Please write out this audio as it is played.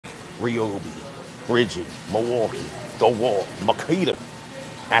Ryobi, Ridgid, Milwaukee, DeWALT, Makita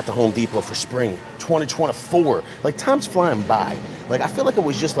at the Home Depot for spring 2024. Like, time's flying by. Like, I feel like it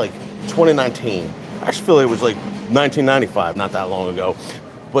was just like 2019. I actually feel like it was like 1995, not that long ago.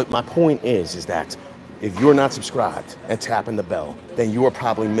 But my point is that if you're not subscribed and tapping the bell, then you are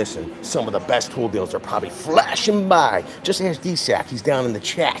probably missing some of the best tool deals. They're probably flashing by. Just ask D-Sack, he's down in the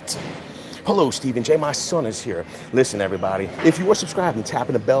chat. Hello, Stephen J. My son is here. Listen, everybody, if you are subscribed and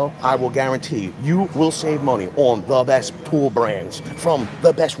tapping the bell, I will guarantee you will save money on the best tool brands from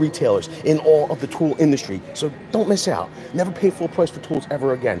the best retailers in all of the tool industry. So don't miss out. Never pay full price for tools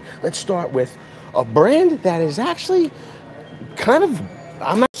ever again. Let's start with a brand that is actually kind of,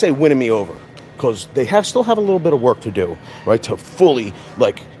 I'm not saying winning me over, because they still have a little bit of work to do, right, to fully,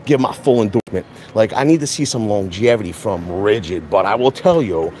 like, give my full endorsement. Like, I need to see some longevity from Ridgid, but I will tell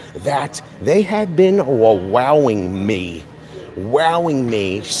you that they had been wowing me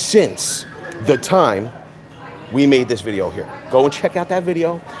since the time we made this video here. Go and check out that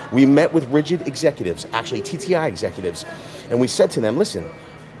video. We met with Ridgid executives, actually TTI executives, and we said to them, listen,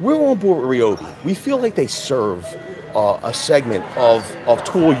 we're on board with Ryobi. We feel like they serve a segment of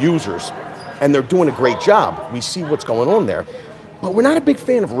tool users, and they're doing a great job. We see what's going on there, but we're not a big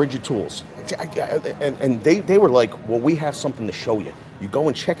fan of Ridgid tools. And they were like, well, we have something to show you. You go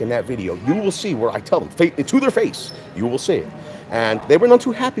and check in that video. You will see where I tell them, to their face, you will see it. And they were not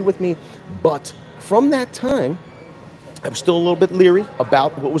too happy with me, but from that time, I was still a little bit leery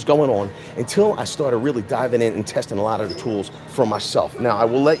about what was going on until I started really diving in and testing a lot of the tools for myself. Now, I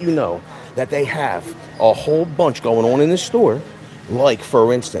will let you know that they have a whole bunch going on in this store. Like,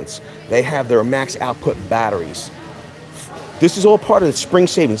 for instance, they have their max output batteries. This is all part of the spring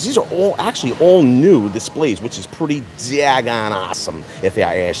savings. These are all actually all new displays, which is pretty daggone awesome, if you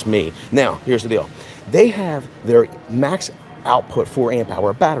ask me. Now, here's the deal. They have their max output 4 amp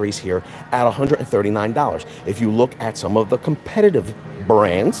hour batteries here at $139. If you look at some of the competitive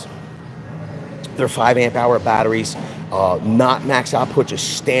brands, their 5 amp hour batteries, not max output,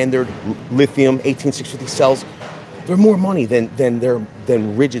 just standard lithium 18650 cells, they're more money than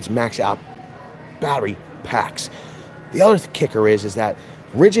Ridgid's max out battery packs. The other kicker is that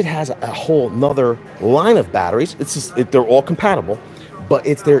Ridgid has a whole nother line of batteries. They're all compatible, but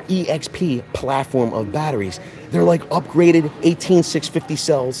it's their EXP platform of batteries. They're like upgraded 18650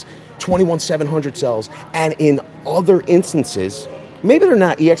 cells, 21700 cells, and in other instances, maybe they're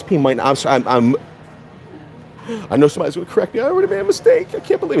not. EXP might not. I know somebody's going to correct me. I already made a mistake. I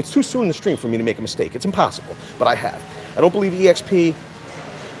can't believe it's too soon in the stream for me to make a mistake. It's impossible, but I have. I don't believe EXP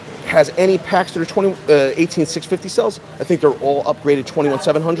has any packs that are 18650 cells. I think they're all upgraded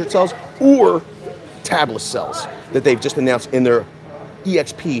 21700 cells or tabless cells that they've just announced in their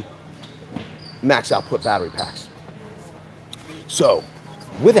EXP max output battery packs. So,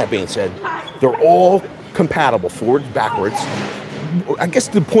 with that being said, they're all compatible forwards, backwards. I guess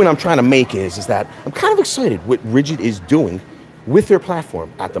the point I'm trying to make is that I'm kind of excited what Ridgid is doing with their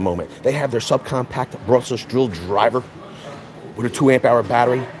platform at the moment. They have their subcompact brushless drill driver with a 2 amp hour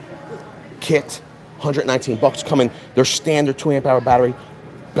battery kit, $119 coming. Their standard 2 amp hour battery,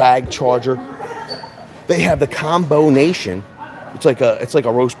 bag charger. They have the Combo Nation. It's like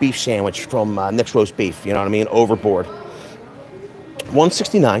a roast beef sandwich from Nick's Roast Beef. You know what I mean? Overboard.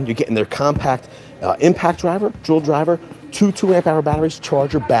 $169. You're getting their compact impact driver, drill driver, 2 amp hour batteries,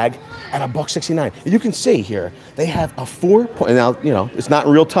 charger, bag, at $169. You can see here they have a 4. Now, you know, it's not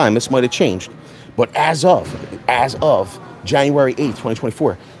in real time. This might have changed, but as of January 8th,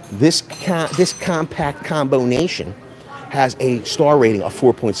 2024, this compact combination has a star rating of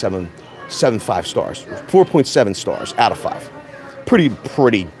 4.75 stars, 4.7 stars out of 5. Pretty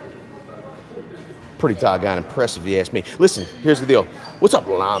doggone impressive, if you ask me. Listen, here's the deal. What's up,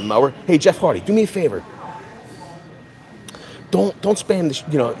 lawnmower? Hey, Jeff Hardy, do me a favor. Don't spam this.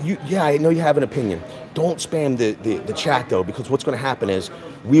 You know, yeah, I know you have an opinion. Don't spam the chat though, because what's going to happen is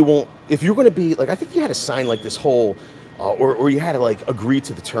we won't. If you're going to be like, I think you had to sign like this whole. Or you had to like agree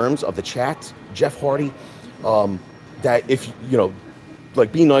to the terms of the chat, Jeff Hardy, that if, you know,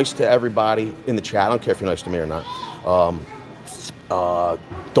 like be nice to everybody in the chat. I don't care if you're nice to me or not.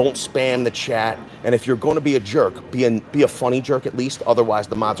 Don't spam the chat. And if you're going to be a jerk, be a funny jerk at least. Otherwise,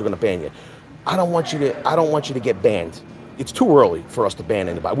 the mods are going to ban you. I don't want you to get banned. It's too early for us to ban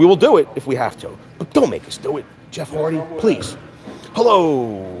anybody. We will do it if we have to, but don't make us do it. Jeff Hardy, please.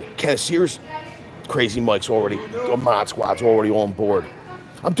 Hello, Kenneth Sears. Crazy Mike's already, Mod Squad's already on board.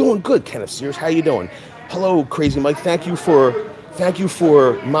 I'm doing good, Kenneth Sears. How you doing? Hello, Crazy Mike. Thank you for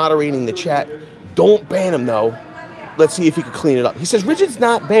moderating the chat. Don't ban him though. Let's see if he can clean it up. He says Ridgid's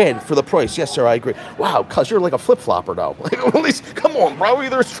not bad for the price. Yes, sir, I agree. Wow, cuz you're like a flip-flopper though. Like, at least, come Come on, bro.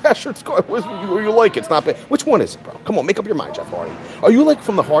 Either it's trash or it's good. Or you like it. It's not bad. Which one is it, bro? Come on, make up your mind, Jeff Hardy. Are you like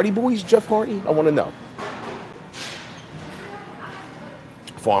from the Hardy Boys, Jeff Hardy? I want to know.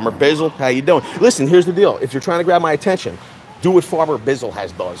 Farmer Bizzle, how you doing? Listen, here's the deal. If you're trying to grab my attention, do what Farmer Bizzle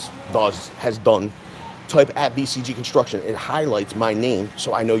has done. Type at BCG Construction. It highlights my name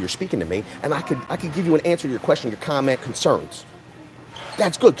so I know you're speaking to me, and I could give you an answer to your question, your comment, concerns.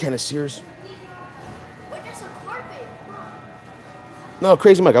 That's good, Kenneth Sears. No,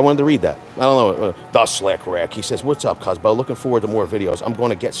 Crazy Mike, I wanted to read that. I don't know. The Slick Rick. He says, what's up, Cosbo? Looking forward to more videos. I'm going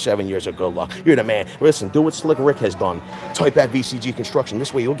to get 7 years of good luck. You're the man. Listen, do what Slick Rick has done. Type at BCG Construction.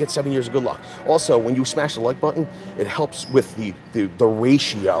 This way, you'll get 7 years of good luck. Also, when you smash the like button, it helps with the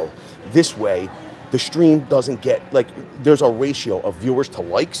ratio. This way, the stream doesn't get, like, there's a ratio of viewers to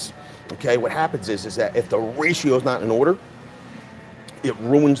likes. Okay? What happens is that if the ratio is not in order, it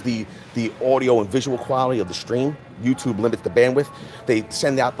ruins the audio and visual quality of the stream. YouTube limits the bandwidth. They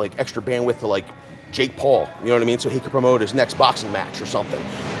send out like extra bandwidth to like Jake Paul, you know what I mean? So he can promote his next boxing match or something.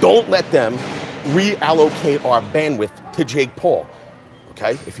 Don't let them reallocate our bandwidth to Jake Paul.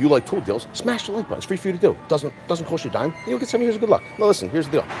 Okay? If you like tool deals, smash the like button. It's free for you to do. Doesn't cost you a dime. You'll get 7 years of good luck. Now listen, here's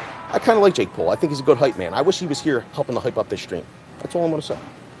the deal. I kind of like Jake Paul. I think he's a good hype man. I wish he was here helping to hype up this stream. That's all I'm going to say.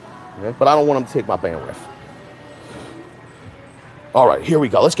 Okay? But I don't want him to take my bandwidth. All right, here we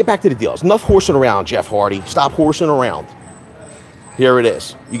go. Let's get back to the deals. Enough horsing around, Jeff Hardy. Stop horsing around. Here it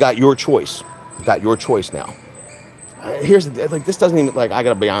is. You got your choice. You got your choice now. Here's the, like, this doesn't even, like, I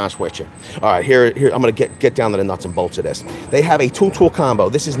gotta be honest with you. All right, here I'm gonna get down to the nuts and bolts of this. They have a tool combo.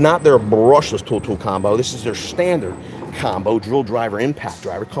 This is not their brushless tool combo. This is their standard combo, drill driver, impact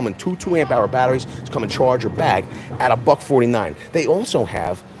driver. Coming 2 amp hour batteries. It's coming charger bag at $149. They also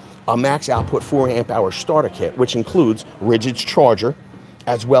have a max output 4 amp hour starter kit, which includes Ridgid's charger,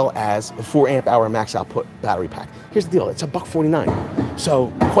 as well as a 4 amp hour max output battery pack. Here's the deal, it's $149.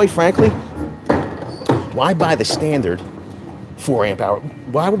 So, quite frankly, why buy the standard 4 amp hour?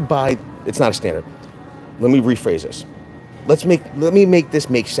 Why would buy, it's not a standard. Let me rephrase this. Let me make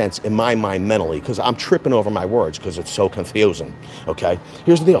this make sense in my mind mentally, because I'm tripping over my words because it's so confusing, okay?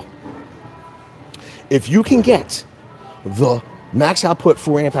 Here's the deal. If you can get the max output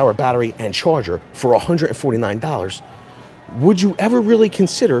 4 amp hour battery and charger for $149, would you ever really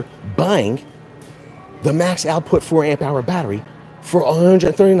consider buying the max output 4 amp hour battery for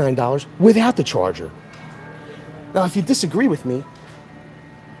 $139 without the charger? Now, if you disagree with me,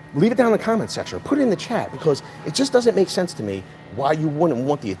 leave it down in the comment section or put it in the chat, because it just doesn't make sense to me why you wouldn't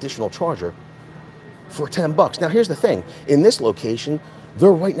want the additional charger for $10. Now, here's the thing. In this location,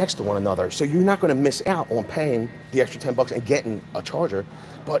 they're right next to one another, so you're not going to miss out on paying the extra $10 and getting a charger.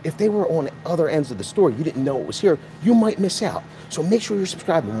 But if they were on the other ends of the store, you didn't know it was here, you might miss out. So make sure you're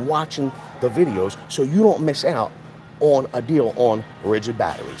subscribed and watching the videos so you don't miss out on a deal on Ridgid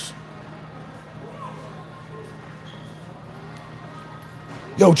batteries.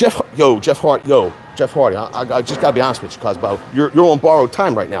 Jeff Hardy, I just gotta be honest with you, Cosbo. You're on borrowed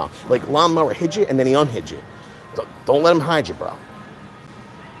time right now. Like, lawnmower hid you and then he unhid you. Don't let him hide you, bro.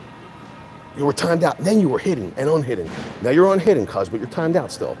 You were timed out, then you were hidden and unhidden. Now you're unhidden, cuz, but you're timed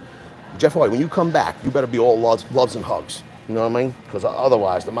out still. Jeff Hardy, when you come back, you better be all loves and hugs. You know what I mean? Because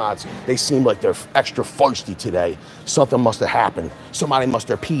otherwise, the mods, they seem like they're extra feisty today. Something must have happened. Somebody must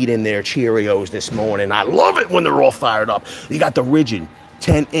have peed in their Cheerios this morning. I love it when they're all fired up. You got the Ridgid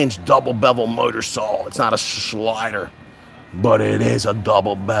 10-inch double bevel motor saw. It's not a slider, but it is a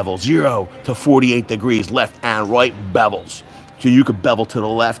double bevel. 0 to 48 degrees, left and right bevels. So you could bevel to the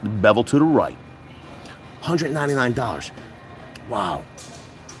left, bevel to the right. $199. Wow.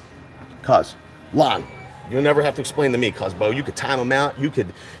 Cuz, Lon, you'll never have to explain to me, cuz, Bo. You could time them out. You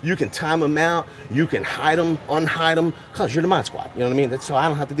can time them out. You can hide them, unhide them. Cuz, you're the mod squad. You know what I mean? That's so I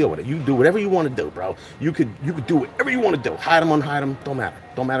don't have to deal with it. You do whatever you want to do, bro. You could do whatever you want to do. Hide them, unhide them. Don't matter.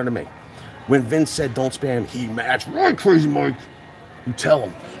 Don't matter to me. When Vince said don't spam, he matched. Right, Crazy Mike. You tell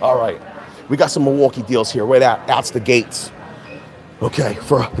him. All right. We got some Milwaukee deals here. Right out's the gates. Okay,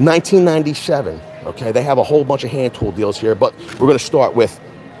 for $19.97. Okay, they have a whole bunch of hand tool deals here, but we're going to start with,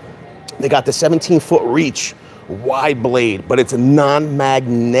 they got the 17-foot reach wide blade, but it's a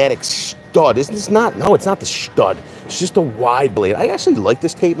non-magnetic stud. It's not the stud. It's just a wide blade. I actually like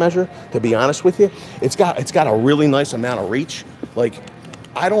this tape measure, to be honest with you. It's got a really nice amount of reach. Like,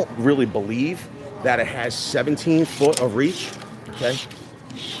 I don't really believe that it has 17 foot of reach. Okay,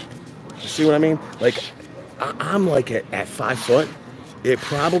 you see what I mean? Like, I'm like at 5 foot. It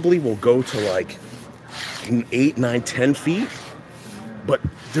probably will go to like 8, 9, 10 feet, but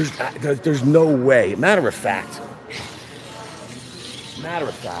there's no way. Matter of fact,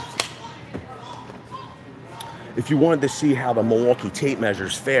 if you wanted to see how the Milwaukee tape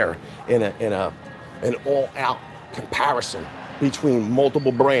measures fare in an all-out comparison between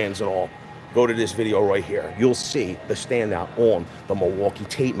multiple brands and all, go to this video right here. You'll see the standout on the Milwaukee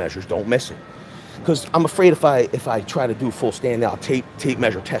tape measures. Don't miss it. Because I'm afraid if I try to do full standout tape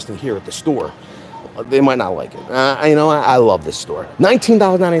measure testing here at the store, they might not like it. You know, I love this store.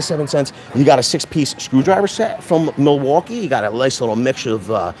 $19.97. You got a 6-piece screwdriver set from Milwaukee. You got a nice little mixture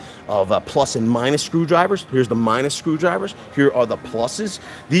of plus and minus screwdrivers. Here's the minus screwdrivers. Here are the pluses.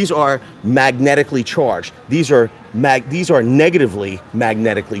 These are magnetically charged. These are negatively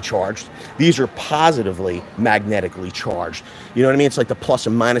magnetically charged. These are positively magnetically charged. You know what I mean? It's like the plus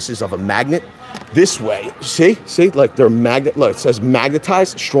and minuses of a magnet. This way, see, like they're magnet. Look, it says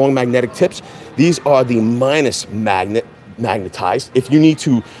magnetized, strong magnetic tips. These are the minus magnetized. If you need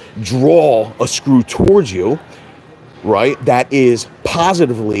to draw a screw towards you, right, that is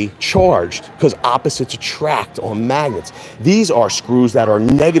positively charged, because opposites attract on magnets. These are screws that are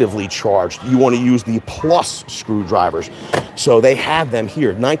negatively charged. You want to use the plus screwdrivers. So they have them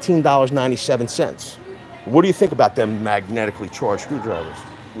here, $19.97. What do you think about them magnetically charged screwdrivers?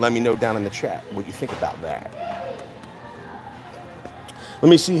 Let me know down in the chat what you think about that. Let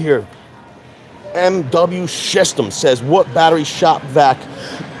me see here. MW System says, what battery shop vac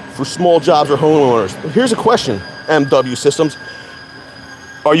for small jobs or homeowners? Here's a question, MW Systems.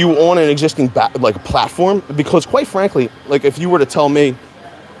 Are you on an existing like a platform? Because quite frankly, like if you were to tell me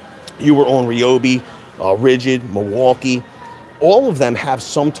you were on Ryobi, Ridgid, Milwaukee, all of them have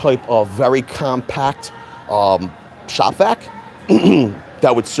some type of very compact shop vac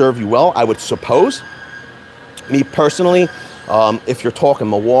that would serve you well, I would suppose. Me personally, if you're talking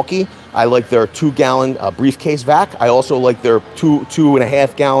Milwaukee, I like their 2-gallon briefcase vac. I also like their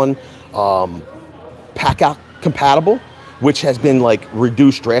 2.5-gallon pack out compatible, which has been like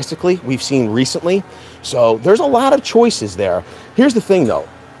reduced drastically. We've seen recently. So there's a lot of choices there. Here's the thing though.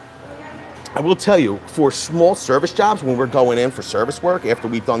 I will tell you, for small service jobs, when we're going in for service work, after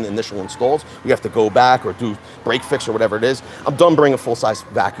we've done the initial installs, we have to go back or do break fix or whatever it is. I'm done bringing full-size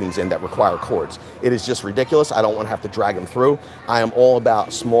vacuums in that require cords. It is just ridiculous. I don't want to have to drag them through. I am all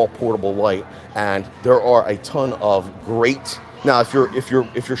about small, portable, light, and there are a ton of great. Now, if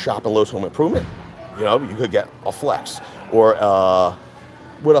you're shopping Lowe's Home Improvement, you know, you could get a Flex or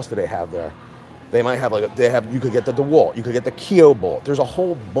what else do they have there? They might have you could get the DeWALT, you could get the Keo Bolt. There's a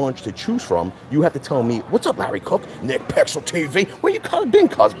whole bunch to choose from. You have to tell me, what's up, Larry Cook? Nick Pixel TV. Where you been,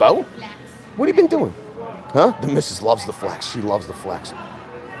 Cosbo? What have you been doing? Huh? The missus loves the Flex. She loves the Flex.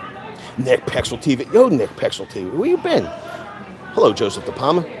 Nick Pixel TV. Yo, Nick Pixel TV. Where you been? Hello, Joseph De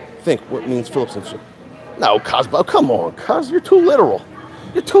Palma. Think what means Phillips and No, Cosbo, come on, Cos. You're too literal.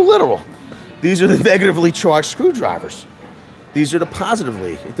 You're too literal. These are the negatively charged screwdrivers. These are the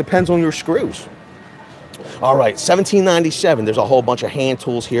positively. It depends on your screws. All right, $17.97. There's a whole bunch of hand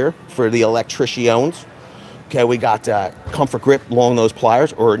tools here for the electricians. Okay, we got comfort grip long nose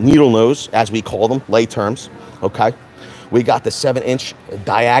pliers, or needle nose as we call them, lay terms. Okay, we got the 7-inch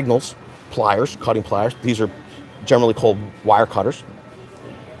diagonals pliers, cutting pliers. These are generally called wire cutters,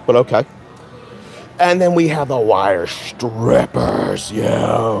 but okay. And then we have the wire strippers.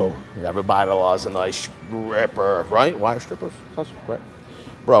 Yo, everybody loves a nice stripper, right? Wire strippers, right?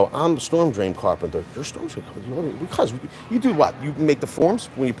 Bro, I'm a storm drain carpenter. You're a storm drain carpenter. Because you do what? You make the forms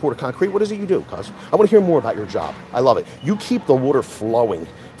when you pour the concrete? What is it you do, cuz? I want to hear more about your job. I love it. You keep the water flowing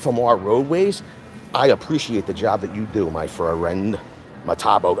from our roadways. I appreciate the job that you do, my friend.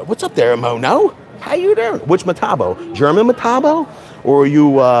 Matabo. What's up there, Mono? How you doing? Which Matabo? German Matabo? Or are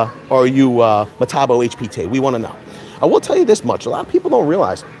you Matabo HPT? We want to know. I will tell you this much. A lot of people don't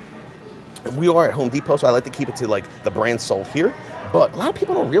realize we are at Home Depot, so I like to keep it to like the brand sold here. But a lot of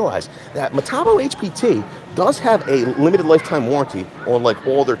people don't realize that Matabo HPT does have a limited lifetime warranty on like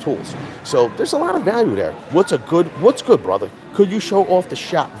all their tools. So there's a lot of value there. What's good, brother? Could you show off the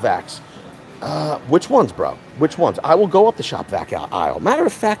shop vacs? Which ones, bro? Which ones? I will go up the shop vac aisle. Matter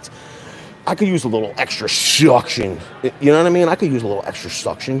of fact, I could use a little extra suction. You know what I mean? I could use a little extra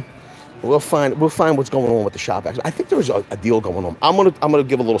suction. We'll find what's going on with the shop vacs. I think there's a deal going on. I'm gonna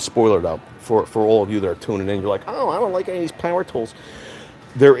give a little spoiler though for all of you that are tuning in. You're like, oh, I don't like any of these power tools.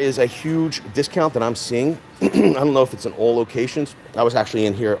 There is a huge discount that I'm seeing. I don't know if it's in all locations. I was actually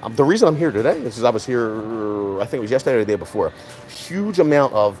in here. The reason I'm here today is I was here, I think it was yesterday or the day before. Huge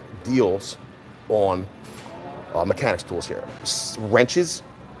amount of deals on mechanics tools here. Wrenches,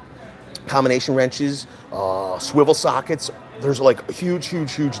 combination wrenches, swivel sockets. There's like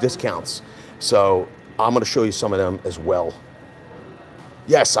huge discounts. So I'm gonna show you some of them as well.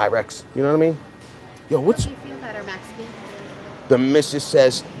 Yes, Cyrex. You know what I mean? Yo, what's... How do you feel better, Maxie? The missus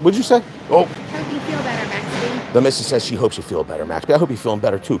says, what'd you say? Oh. How do you feel better, Maxie? The missus says she hopes you feel better, Max. But I hope you're feeling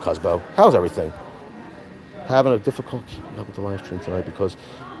better too, Cusbo. How's everything? Having a difficult keeping up with the live stream tonight because,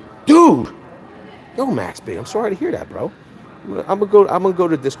 dude, yo, Max B, I'm sorry to hear that, bro. I'm gonna go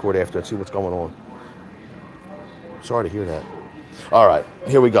to Discord after and see what's going on. Sorry to hear that. All right,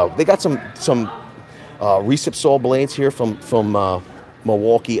 here we go. They got some recip saw blades here from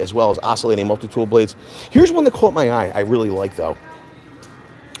Milwaukee, as well as oscillating multi-tool blades. Here's one that caught my eye. I really like though.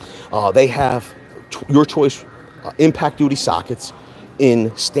 They have your choice impact duty sockets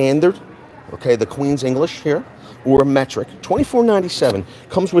in standard, okay, the Queen's English here, or metric. $24.97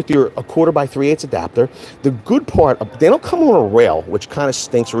 comes with your 1/4 by 3/8 adapter. The good part, they don't come on a rail, which kind of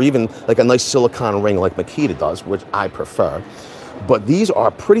stinks, or even like a nice silicone ring like Makita does, which I prefer. But these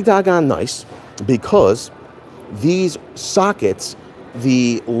are pretty doggone nice because these sockets,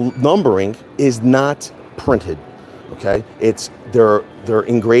 the numbering is not printed. Okay, they're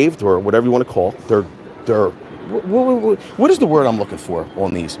engraved, or whatever you want to call. What is the word I'm looking for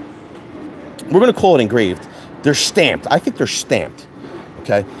on these? We're going to call it engraved. They're stamped. I think they're stamped.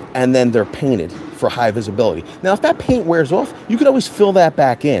 Okay, and then they're painted for high visibility. Now, if that paint wears off, you can always fill that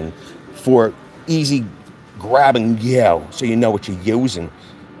back in for easy grabbing, so you know what you're using.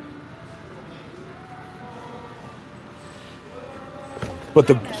 But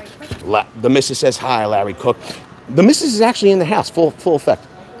the missus says hi, Larry Cook. The missus is actually in the house, full effect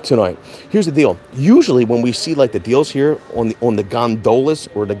tonight. Here's the deal. Usually when we see like the deals here on the gondolas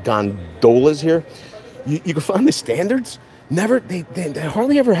or the gondolas here, you can find the standards. They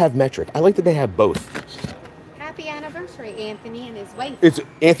hardly ever have metric. I like that they have both. Happy anniversary, Anthony and his wife. It's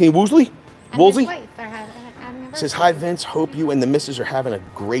Anthony Woolsey? Woolsey? His wife. They're having an anniversary. Says, hi, Vince. Hope you and the missus are having a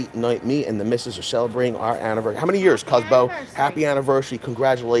great night. Me and the missus are celebrating our anniversary. How many years, Cusbo? Happy anniversary.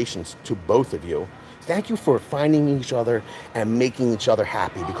 Congratulations to both of you. Thank you for finding each other and making each other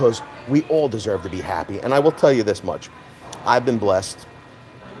happy, because we all deserve to be happy. And I will tell you this much. I've been blessed.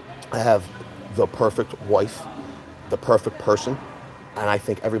 I have the perfect wife, the perfect person. And I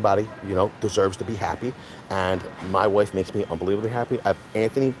think everybody, deserves to be happy. And my wife makes me unbelievably happy.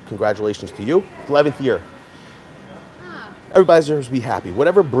 Anthony, congratulations to you. 11th year. Everybody deserves to be happy.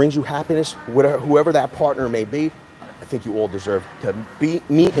 Whatever brings you happiness, whoever that partner may be, I think you all deserve to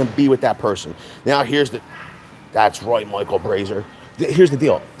meet and be with that person. Now, that's right, Michael Brazier. Here's the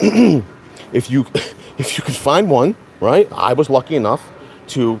deal. If you can find one, right? I was lucky enough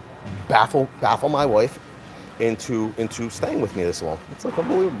to baffle my wife into staying with me this long. It's like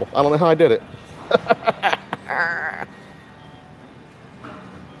unbelievable. I don't know how I did it.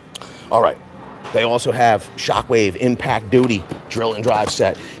 All right. They also have Shockwave Impact Duty drill and drive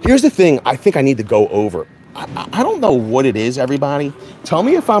set. Here's the thing I think I need to go over. I don't know what it is, everybody. Tell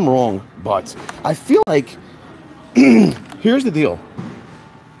me if I'm wrong, but I feel like, here's the deal.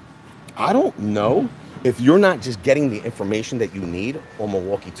 I don't know if you're not just getting the information that you need on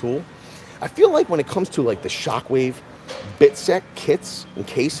Milwaukee Tool. I feel like when it comes to like the Shockwave bit set kits and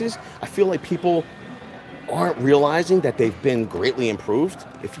cases, I feel like people aren't realizing that they've been greatly improved.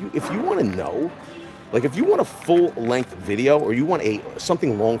 If you want to know, like if you want a full-length video, or you want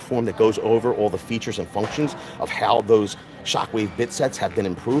something long-form that goes over all the features and functions of how those Shockwave bit sets have been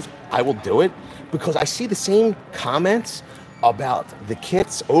improved, I will do it, because I see the same comments about the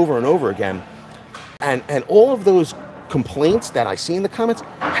kits over and over again, and all of those complaints that I see in the comments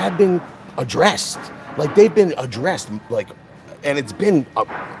have been addressed. Like they've been addressed, and it's been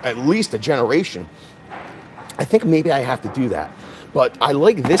at least a generation. I think maybe I have to do that. But I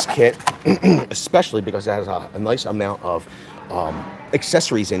like this kit, especially because it has a nice amount of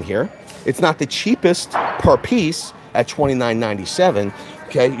accessories in here. It's not the cheapest per piece at $29.97.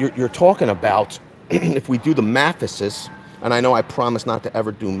 Okay, you're talking about, if we do the mathesis, and I know I promise not to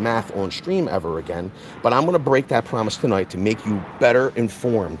ever do math on stream ever again, but I'm going to break that promise tonight to make you better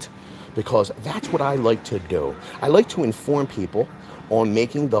informed, because that's what I like to do. I like to inform people on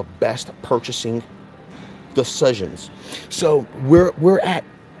making the best purchasing decisions. So we're at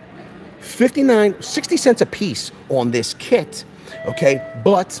 60 cents a piece on this kit, okay?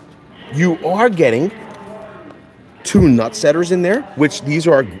 But you are getting 2 nut setters in there, which these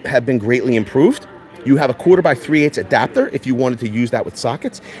have been greatly improved. You have a 1/4 by 3/8 adapter if you wanted to use that with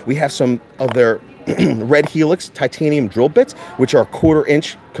sockets. We have some of their red helix titanium drill bits, which are 1/4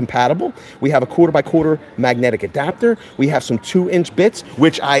 inch compatible. We have a 1/4 by 1/4 magnetic adapter. We have some 2-inch bits,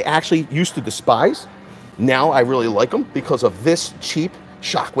 which I actually used to despise. Now I really like them because of this cheap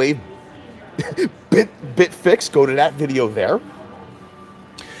Shockwave bit fix. Go to that video there.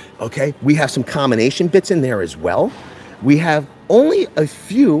 Okay, we have some combination bits in there as well. We have only a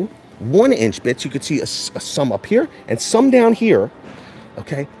few 1-inch bits. You could see some up here and some down here.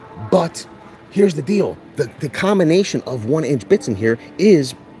 Okay, but here's the deal. The combination of 1-inch bits in here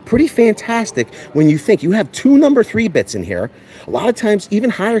is pretty fantastic when you think you have 2 number 3 bits in here. A lot of times, even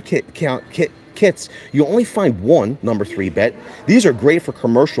higher kits, you only find 1 number 3 bit. These are great for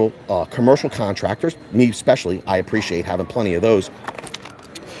commercial contractors. Me especially, I appreciate having plenty of those.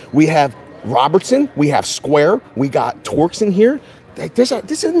 We have Robertson, we have Square, we got Torx in here. This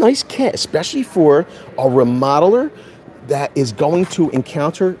is a nice kit, especially for a remodeler that is going to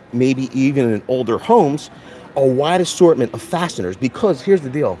encounter, maybe even in older homes, a wide assortment of fasteners. Because here's the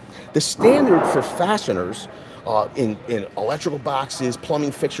deal. The standard for fasteners in electrical boxes,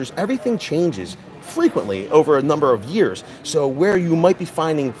 plumbing fixtures, everything changes frequently over a number of years. So where you might be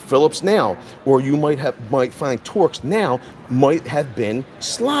finding Phillips now, or you might find Torx now, might have been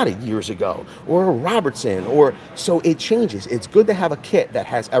slotted years ago, or a Robertson, or so it changes. It's good to have a kit that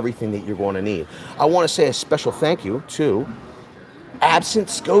has everything that you're going to need. I want to say a special thank you to Absent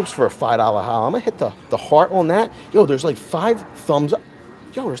Scopes for a $5 haul. I'm gonna hit the heart on that. Yo, there's like 5 thumbs up.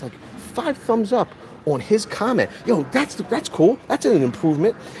 Yo, there's like 5 thumbs up on his comment. Yo, that's cool. That's an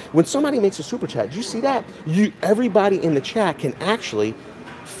improvement. When somebody makes a super chat, did you see that? Everybody in the chat can actually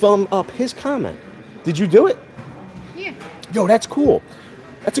thumb up his comment. Did you do it? Yeah. Yo, that's cool.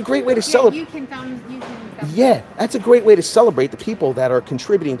 That's a great way to celebrate. You can thumb. Yeah, that's a great way to celebrate the people that are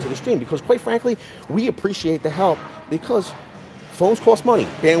contributing to the stream, because quite frankly, we appreciate the help, because phones cost money,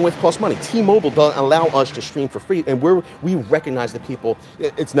 bandwidth costs money. T-Mobile doesn't allow us to stream for free, and we recognize the people.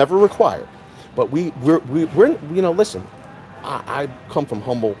 It's never required. But we're you know, listen, I come from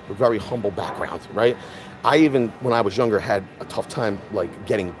very humble background, right? I even, when I was younger, had a tough time, like,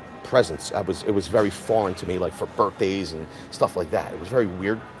 getting presents. It was very foreign to me, like for birthdays and stuff like that. It was very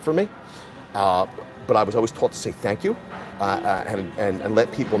weird for me. But I was always taught to say thank you and let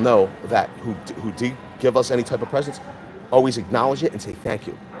people know that who did give us any type of presents, always acknowledge it and say thank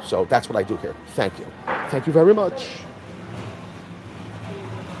you. So that's what I do here. Thank you. Thank you very much.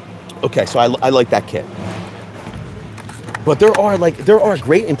 Okay, so I like that kit, but there are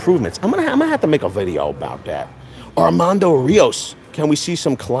great improvements. I'm gonna have to make a video about that. Armando Rios, can we see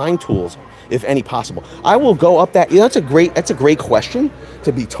some Klein tools, if any possible? I will go up that. Yeah, that's a great question.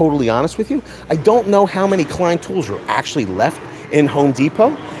 To be totally honest with you, I don't know how many Klein tools are actually left in Home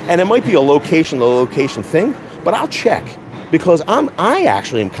Depot, and it might be a location thing, but I'll check, because I'm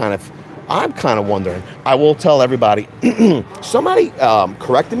kind of wondering. I will tell everybody. Somebody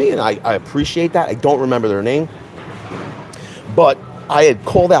corrected me, and I appreciate that. I don't remember their name, but I had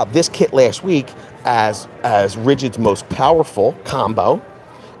called out this kit last week as Ridgid's most powerful combo,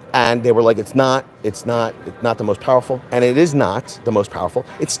 and they were like, it's not the most powerful, and it is not the most powerful.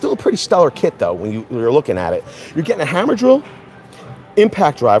 It's still a pretty stellar kit, though. When you're looking at it, you're getting a hammer drill,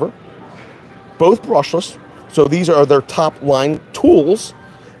 impact driver, both brushless. So these are their top line tools.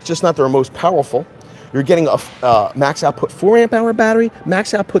 It's just not their most powerful. You're getting a max output 4 amp hour battery,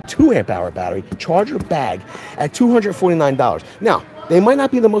 max output 2 amp hour battery, charger bag at $249. Now, they might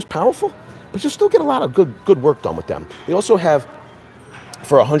not be the most powerful, but you'll still get a lot of good work done with them. They also have,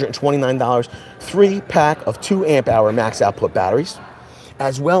 for $129, 3-pack of 2 amp hour max output batteries,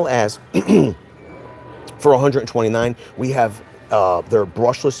 as well as for $129, we have their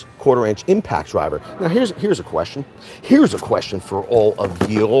brushless 1/4-inch impact driver. Now here's a question. Here's a question for all of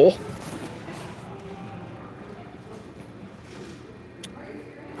you.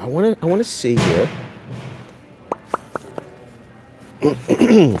 I want to see here.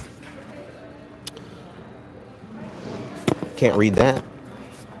 Can't read that.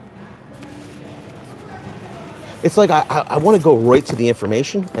 It's like I want to go right to the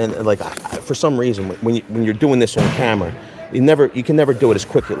information, and like for some reason when you're doing this on camera, you can never do it as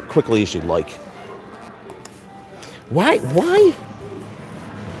quickly as you'd like. Why?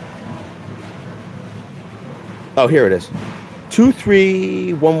 Oh, here it is.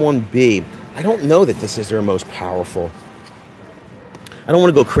 2311B. I don't know that this is their most powerful. I don't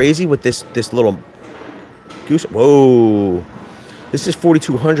want to go crazy with this little goose. Whoa. This is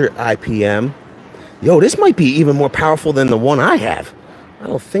 4200 IPM. Yo, this might be even more powerful than the one I have. I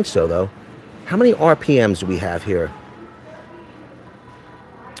don't think so, though. How many RPMs do we have here?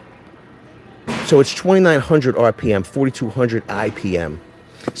 So it's 2900 RPM, 4200 IPM.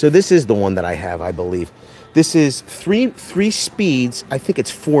 So this is the one that I have, I believe. This is three speeds. I think it's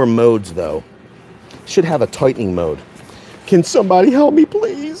 4 modes, though. Should have a tightening mode. Can somebody help me,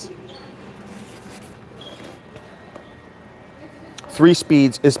 please? 3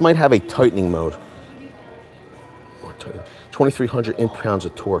 speeds. This might have a tightening mode. 2,300 inch-pounds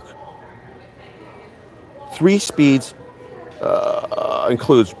of torque. 3 speeds.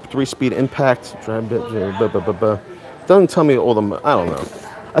 Includes 3-speed impact. Doesn't tell me all the. I don't know.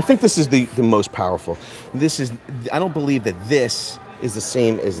 I think this is the most powerful. This is, I don't believe that this is the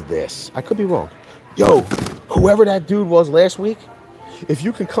same as this. I could be wrong. Yo, whoever that dude was last week, if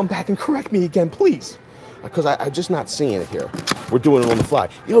you can come back and correct me again, please. Because I'm just not seeing it here. We're doing it on the fly.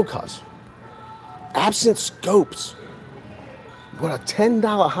 Yo, cuz, absent scopes. With a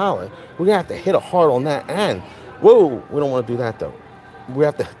 $10 holler, we're gonna have to hit a hard on that. And, whoa, we don't want to do that though. We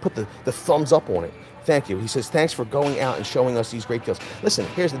have to put the thumbs up on it. Thank you. He says, thanks for going out and showing us these great deals. Listen,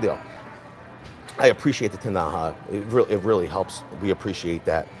 here's the deal. I appreciate the $10 holler. It really helps. We appreciate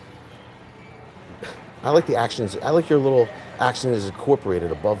that. I like the actions. I like your little action is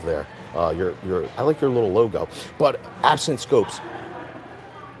incorporated above there. I like your little logo. But absent scopes,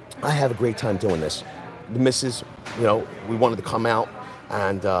 I have a great time doing this. The missus, you know, we wanted to come out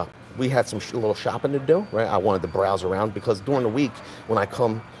and we had some little shopping to do, right? I wanted to browse around because during the week when I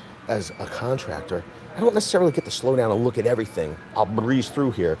come as a contractor, I don't necessarily get to slow down and look at everything. I'll breeze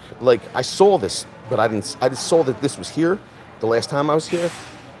through here. Like I saw this, but I just saw that this was here the last time I was here,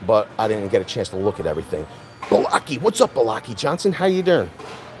 but I didn't get a chance to look at everything. Balaki, what's up, Balaki Johnson? How you doing?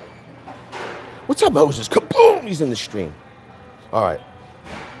 What's up, Moses? Kaboom! He's in the stream. All right.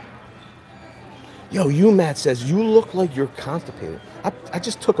 Yo, Matt says, you look like you're constipated. I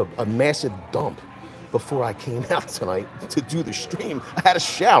just took a massive dump before I came out tonight to do the stream. I had a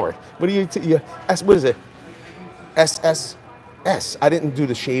shower. What is it? SSS. I didn't do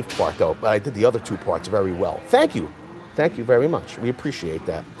the shaved part, though, but I did the other two parts very well. Thank you. Thank you very much. We appreciate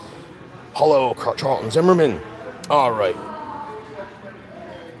that. Hello, Charlton Zimmerman. All right.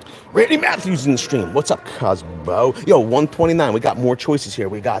 Randy Matthews in the stream. What's up, Cosbo? Yo, 129. We got more choices here.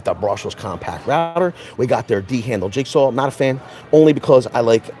 We got the Brussels compact router. We got their D-handle jigsaw. Not a fan, only because I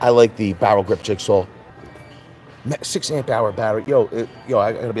like the barrel grip jigsaw. 6 amp hour battery. Yo,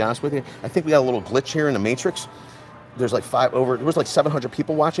 I gotta be honest with you. I think we got a little glitch here in the matrix. There's like there was like 700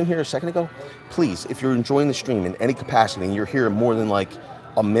 people watching here a second ago. Please, if you're enjoying the stream in any capacity and you're here more than like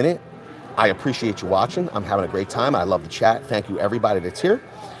a minute, I appreciate you watching. I'm having a great time. I love the chat. Thank you, everybody that's here.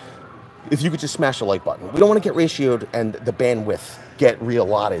 If you could just smash the like button. We don't want to get ratioed and the bandwidth get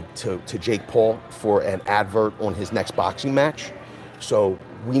reallotted to Jake Paul for an advert on his next boxing match. So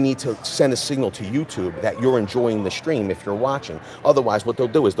we need to send a signal to YouTube that you're enjoying the stream if you're watching. Otherwise, what they'll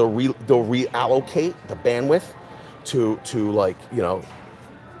do is they'll reallocate the bandwidth to like, you know,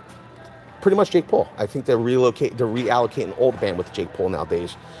 pretty much Jake Paul. I think they're reallocating all the bandwidth to Jake Paul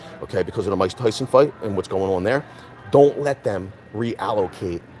nowadays, okay, because of the Mike Tyson fight and what's going on there. Don't let them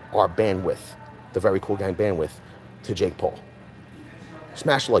reallocate our bandwidth, the Very Cool Gang bandwidth, to Jake Paul.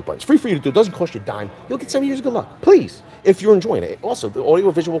 Smash the like button. It's free for you to do. It doesn't cost you a dime. You'll get 7 years of good luck. Please, if you're enjoying it. Also, the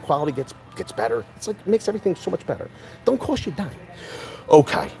audio-visual quality gets better. It's like, it makes everything so much better. Don't cost you a dime.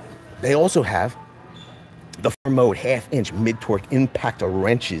 Okay. They also have the firm mode half-inch mid-torque impactor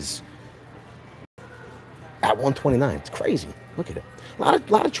wrenches at 129. It's crazy. Look at it. A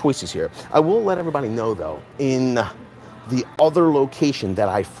lot of choices here. I will let everybody know, though, in the other location that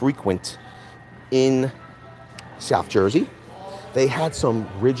I frequent in South Jersey, they had some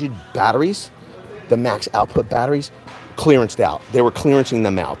Ridgid batteries, the max output batteries, clearanced out. They were clearancing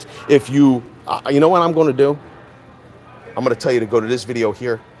them out. If you, you know what I'm going to do? I'm going to tell you to go to this video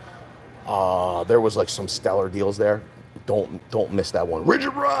here. There was like some stellar deals there. Don't miss that one.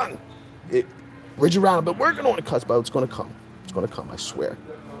 Ridgid Run! Ridgid Run, I've been working on it, Cusbo. It's going to come. It's going to come, I swear.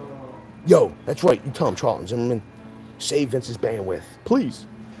 Yo, that's right. You tell him, Charlton Zimmerman. Save Vince's bandwidth, please.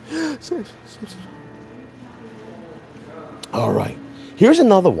 Save. All right. Here's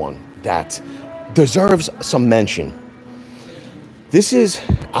another one that deserves some mention. This is,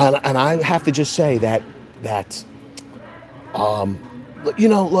 and I have to just say that you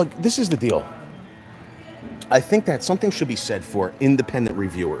know, look, this is the deal. I think that something should be said for independent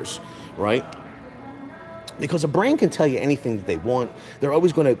reviewers, right? Because a brand can tell you anything that they want. They're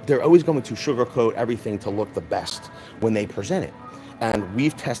always going to sugarcoat everything to look the best when they present it. And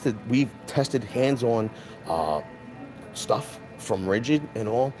we've tested hands-on stuff from Ridgid and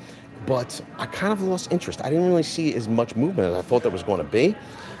all, but I kind of lost interest. I didn't really see as much movement as I thought there was going to be,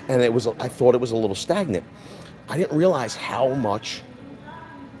 and I thought it was a little stagnant. I didn't realize how much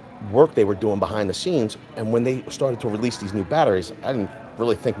work they were doing behind the scenes, and when they started to release these new batteries, I didn't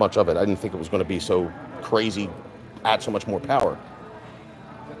really think much of it. I didn't think it was going to be so crazy, add so much more power.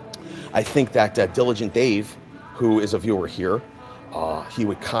 I think that Diligent Dave, who is a viewer here, he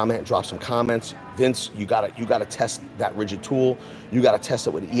would comment, drop some comments. Vince, you gotta test that Ridgid tool. You gotta test it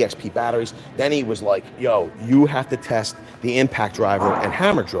with EXP batteries. Then he was like, yo, you have to test the impact driver and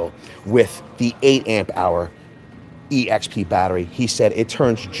hammer drill with the 8 amp hour EXP battery. He said it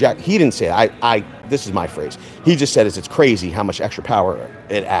turns he didn't say it. This is my phrase. He just said it's crazy how much extra power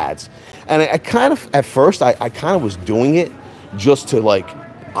it adds. And I kind of, at first, I kind of was doing it just to, like,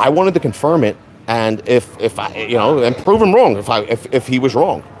 I wanted to confirm it, and if I, you know, and prove him wrong if he was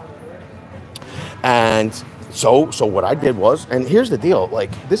wrong. And so what I did was, and here's the deal, like,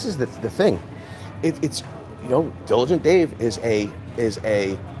 this is the thing. It's, you know, Diligent Dave is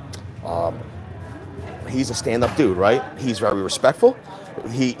he's a stand-up dude, right? He's very respectful.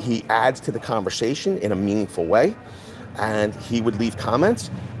 He adds to the conversation in a meaningful way, and he would leave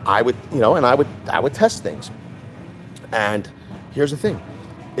comments. I would, you know, and I would test things. And here's the thing: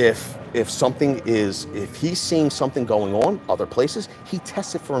 if he's seeing something going on other places, he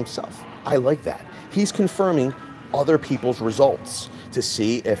tests it for himself. I like that. He's confirming other people's results to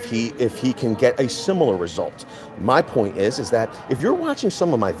see if he can get a similar result. My point is that if you're watching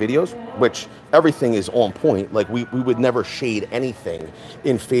some of my videos, which everything is on point, like we would never shade anything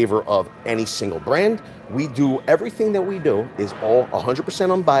in favor of any single brand. We do everything that we do is all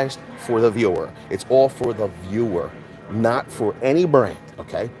 100% unbiased for the viewer. It's all for the viewer, not for any brand,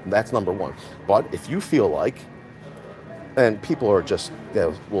 okay? That's number one. But if you feel like, and people are just, they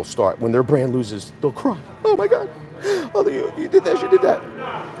will start, when their brand loses, they'll cry. Oh my God, oh, you did this, you did that.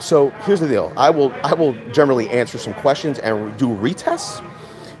 So here's the deal. I will generally answer some questions and do retests.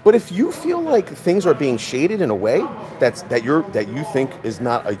 But if you feel like things are being shaded in a way that you think is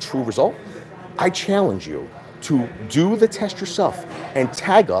not a true result, I challenge you to do the test yourself and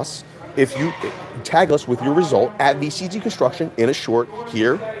tag us. If you tag us with your result at VCG Construction in a short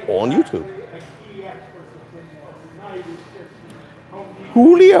here on YouTube.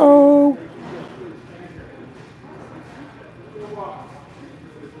 Julio.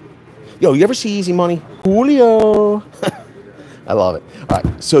 Yo, you ever see Easy Money? Julio. I love it. All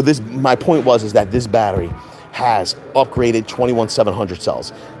right. So my point is that this battery has upgraded 21700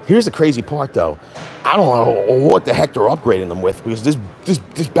 cells. Here's the crazy part, though. I don't know what the heck they're upgrading them with, because this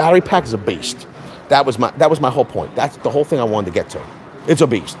battery pack is a beast. That was my whole point. That's the whole thing I wanted to get to. It's a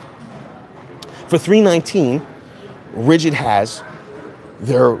beast. For $319, Ridgid has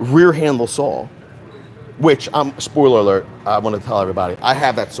their rear handle saw, which spoiler alert, I want to tell everybody, I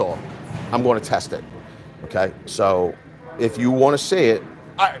have that saw. I'm going to test it. Okay, so if you want to see it,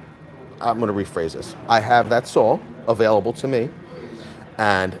 I'm going to rephrase this. I have that saw available to me,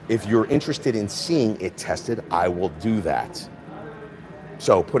 and if you're interested in seeing it tested, I will do that.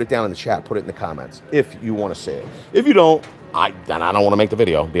 So put it down in the chat, put it in the comments if you want to see it. If you don't, then I don't want to make the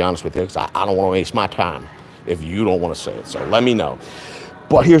video, to be honest with you, because I don't want to waste my time if you don't want to see it. So let me know.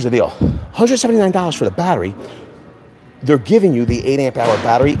 But here's the deal. $179 for the battery. They're giving you the 8 amp hour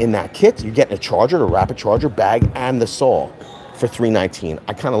battery in that kit. You're getting a charger, the rapid charger bag, and the saw for $319.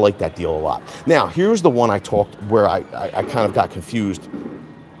 I kind of like that deal a lot. Now, here's the one I talked where I kind of got confused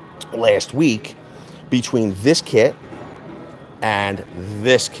last week between this kit and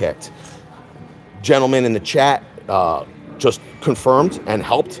this kit. Gentlemen in the chat just confirmed and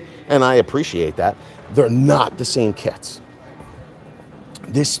helped, and I appreciate that. They're not the same kits.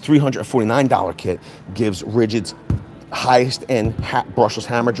 This $349 kit gives Ridgid's highest end brushless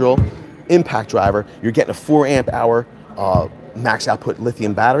hammer drill, impact driver. You're getting a 4 amp hour max output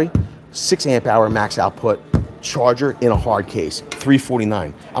lithium battery, 6 amp hour max output charger in a hard case,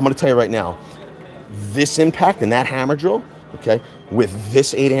 $349. I'm going to tell you right now, this impact and that hammer drill, okay, with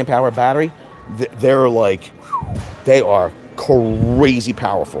this 8 amp hour battery, they're like, they are crazy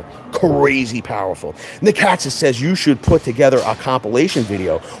powerful. Crazy powerful. Nick Hatz says you should put together a compilation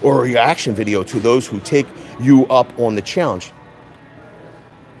video or a reaction video to those who take you up on the challenge.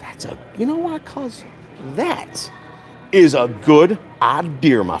 You know what, cuz that is a good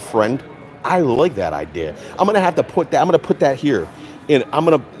idea, my friend. I like that idea. I'm gonna have to put that. I'm gonna put that here. And I'm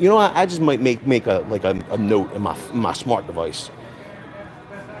gonna, you know, I just might make a note in my smart device.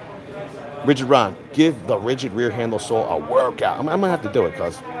 Ridgid Ron, give the Ridgid rear handle saw a workout. I'm gonna have to do it,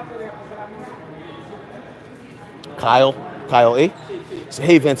 cuz. Kyle E. So,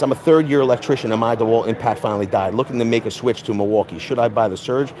 hey Vince, I'm a third-year electrician and my DeWALT impact finally died. Looking to make a switch to Milwaukee. Should I buy the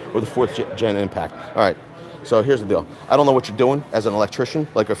Surge or the 4th gen impact? All right. So here's the deal. I don't know what you're doing as an electrician.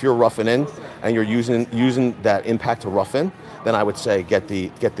 Like if you're roughing in and you're using that impact to rough in, then I would say get the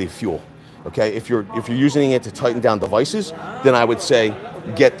fuel. Okay. If you're using it to tighten down devices, then I would say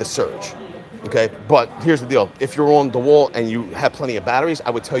get the Surge. Okay. But here's the deal. If you're on DeWALT and you have plenty of batteries, I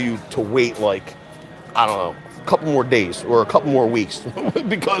would tell you to wait like, I don't know, a couple more days or a couple more weeks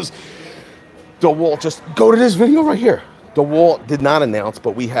because DeWALT, just go to this video right here. DeWALT did not announce,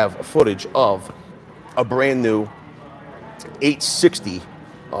 but we have footage of a brand new 860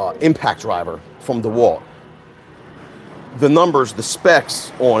 impact driver from DeWALT. the numbers, the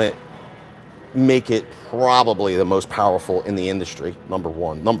specs on it make it probably the most powerful in the industry, number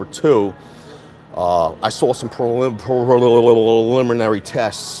one. Number two, I saw some preliminary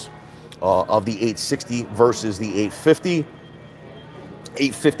tests of the 860 versus the 850.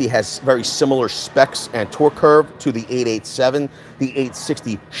 850 has very similar specs and torque curve to the 887. The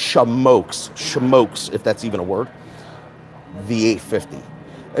 860 smokes, if that's even a word, the 850.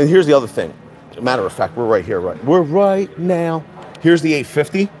 And here's the other thing. Matter of fact, we're right here, right? We're right now. Here's the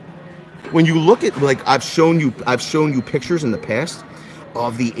 850. When you look at, like, I've shown you pictures in the past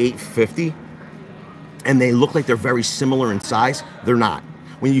of the 850, and they look like they're very similar in size. They're not.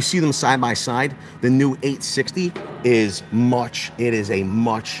 When you see them side by side, the new 860 is a much,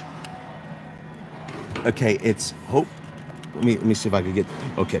 okay, it's, let me see if I can get,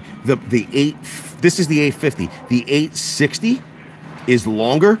 okay. This is the 850. The 860 is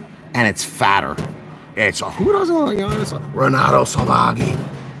longer and it's fatter. Who doesn't like, it's Renato Salvaghi.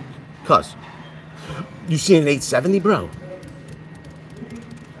 Cuz, you seen an 870, bro?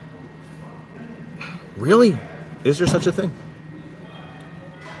 Really? Is there such a thing?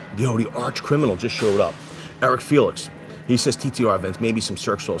 Yo, the arch criminal just showed up. Eric Felix. He says TTR events, maybe some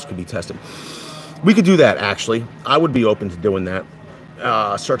circ stalls could be tested. We could do that, actually. I would be open to doing that.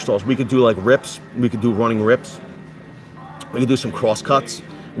 Circ stalls. We could do like rips. We could do running rips. We could do some cross cuts.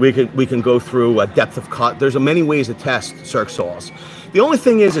 We can go through a depth of cut. There's many ways to test circ stalls. The only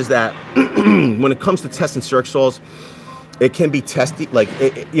thing is that when it comes to testing circ stalls, it can be tested like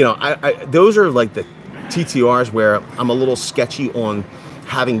those are like the TTRs where I'm a little sketchy on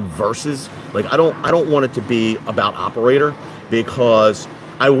having verses. Like I don't want it to be about operator because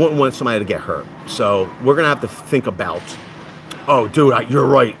I wouldn't want somebody to get hurt. So we're gonna have to think about, oh dude, you're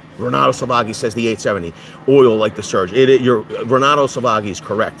right. Renato Salvaghi says the 870 oil like the surge. Renato Salvaghi is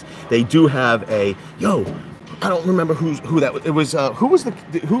correct. They do have a I don't remember who that was. It was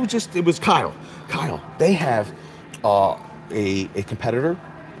it was Kyle. They have a competitor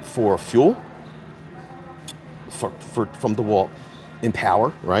for fuel from DeWALT in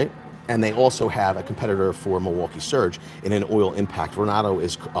power, right? And they also have a competitor for Milwaukee Surge in an oil impact. Renato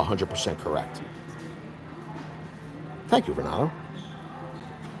is 100% correct. Thank you, Renato.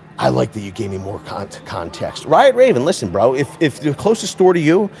 I like that you gave me more context. Riot Raven, listen, bro. If the closest store to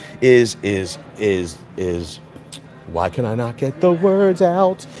you is why can I not get the words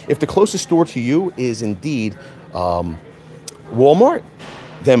out? If the closest store to you is indeed Walmart,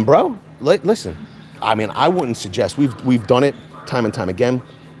 then bro, listen. I mean, I wouldn't suggest. We've done it time and time again.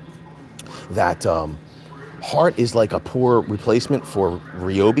 That Hart is like a poor replacement for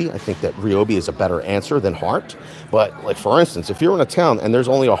Ryobi. I think that Ryobi is a better answer than Hart. But like for instance, if you're in a town and there's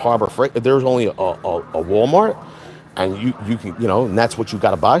only a Harbor Freight, there's only a Walmart, and you can and that's what you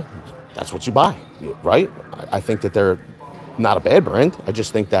got to buy. That's what you buy, right? I think that they're not a bad brand. I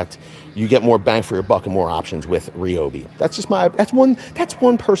just think that you get more bang for your buck and more options with Ryobi. That's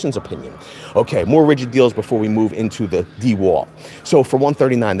one person's opinion. Okay, more Ridgid deals before we move into the DeWALT. So for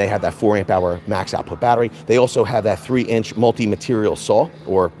 $139, they have that 4 amp hour max output battery. They also have that 3-inch multi-material saw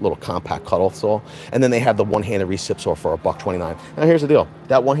or little compact cutoff saw. And then they have the one-handed recip saw for $129. Now here's the deal.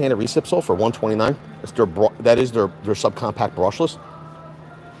 That one-handed recip saw for $129, that is their subcompact brushless.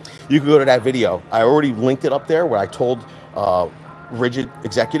 You can go to that video. I already linked it up there where I told Ridgid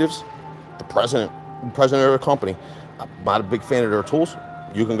executives, the president of the company, I'm not a big fan of their tools.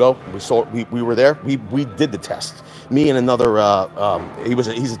 You can go. We were there. We did the test. Me and another. He's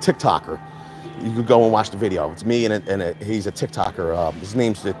a TikToker. You could go and watch the video. It's me and he's a TikToker. His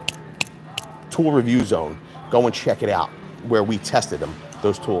name's the Tool Review Zone. Go and check it out where we tested them.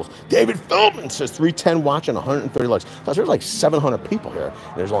 Those tools. David Feldman says 310 watching, 130 likes. There's like 700 people here.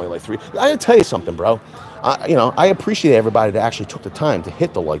 There's only like 3. I gotta tell you something, bro. I appreciate everybody that actually took the time to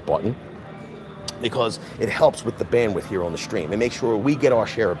hit the like button because it helps with the bandwidth here on the stream. It makes sure we get our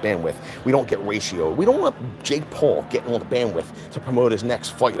share of bandwidth. We don't get ratio. We don't want Jake Paul getting all the bandwidth to promote his next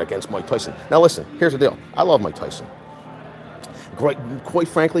fight against Mike Tyson. Now listen, here's the deal. I love Mike Tyson. Quite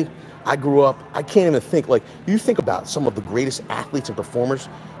frankly, I grew up, I can't even think, like, you think about some of the greatest athletes and performers,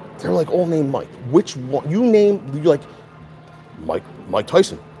 they're like all named Mike. Which one, you like, Mike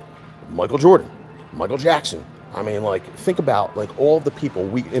Tyson, Michael Jordan, Michael Jackson. I mean, like, think about, like, all the people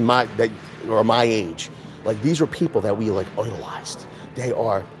that are my age. Like, these are people that we, like, idolized. They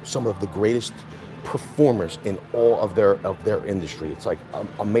are some of the greatest performers in all of their industry. It's, like,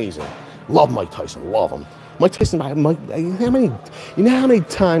 amazing. Love Mike Tyson, love him. Mike Tyson, you know how many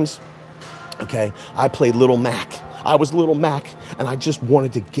times, okay, I played Little Mac. I was Little Mac, and I just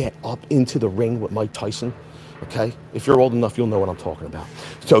wanted to get up into the ring with Mike Tyson, okay? If you're old enough, you'll know what I'm talking about.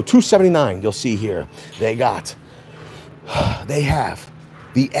 So $279, you'll see here, they got They have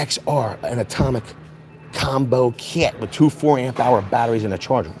the XR, an atomic combo kit with two 4-amp-hour batteries and a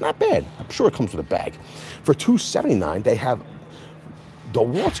charger. Not bad. I'm sure it comes with a bag. For $279, they have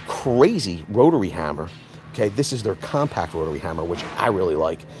DeWALT's crazy rotary hammer. Okay, this is their compact rotary hammer, which I really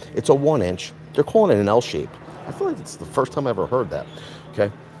like. It's a 1-inch. They're calling it an L shape. I feel like it's the first time I ever heard that.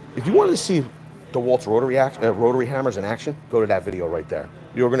 Okay, if you wanted to see DeWALT's rotary hammers in action, go to that video right there.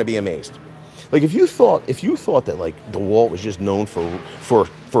 You're going to be amazed. Like if you thought that like DeWALT was just known for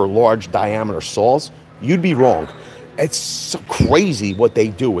large diameter saws, you'd be wrong. It's so crazy what they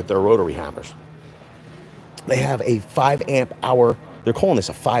do with their rotary hammers. They have a 5-amp-hour. They're calling this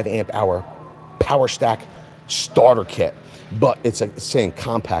a 5-amp-hour power stack starter kit, but it's saying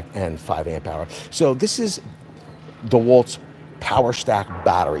compact and 5-amp-hour. So this is DeWALT's power stack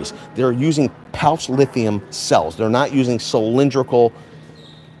batteries. They're using pouch lithium cells. They're not using cylindrical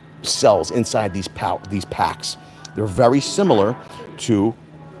cells inside these packs. They're very similar to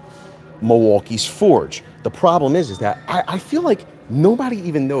Milwaukee's Forge. The problem is that I feel like nobody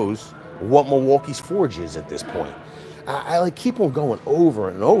even knows what Milwaukee's Forge is at this point. I like keep on going over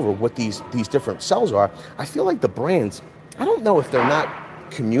and over what these different cells are. I feel like the brands, I don't know if they're not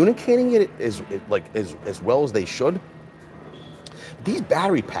communicating it as well as they should. These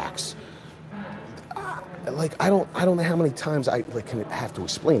battery packs, like I don't know how many times I can have to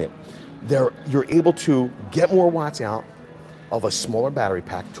explain it. You're able to get more watts out of a smaller battery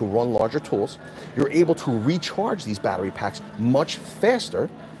pack to run larger tools. You're able to recharge these battery packs much faster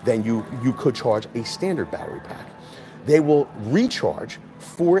than you could charge a standard battery pack. They will recharge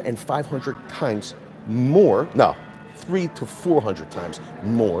 400 and 500 times more, no, 300 to 400 times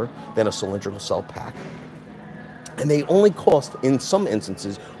more than a cylindrical cell pack. And they only cost, in some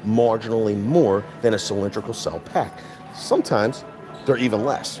instances, marginally more than a cylindrical cell pack. Sometimes they're even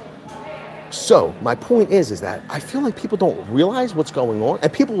less. So my point is that I feel like people don't realize what's going on,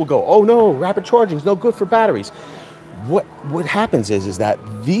 and people will go, "Oh no, rapid charging is no good for batteries." What happens is that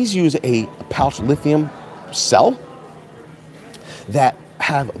these use a pouch lithium cell that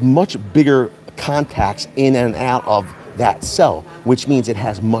have much bigger contacts in and out of that cell, which means it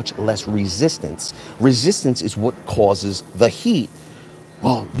has much less resistance. Resistance is what causes the heat.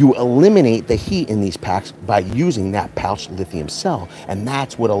 Well, you eliminate the heat in these packs by using that pouch lithium cell, and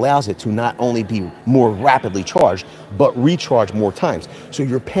that's what allows it to not only be more rapidly charged, but recharge more times. So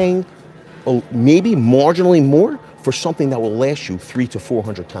you're paying maybe marginally more for something that will last you 300 to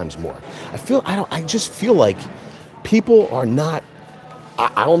 400 times more. I just feel like people are not,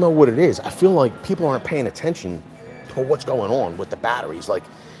 I don't know what it is. I feel like people aren't paying attention to what's going on with the batteries. Like,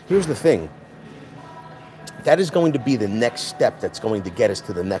 here's the thing. That is going to be the next step that's going to get us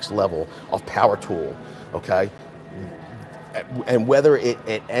to the next level of power tool, okay? And whether it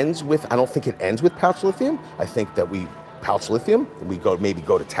ends with, I don't think it ends with pouch lithium. I think that pouch lithium, we maybe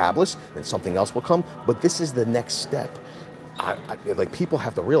go to tablets, and something else will come. But this is the next step. Like, people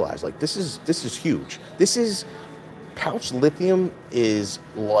have to realize, like, this is huge. Pouch lithium is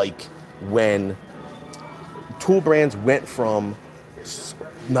like when tool brands went from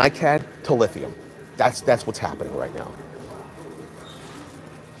NiCad to lithium. That's what's happening right now.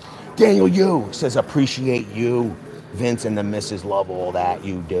 Daniel Yu says, appreciate you. Vince and the missus love all that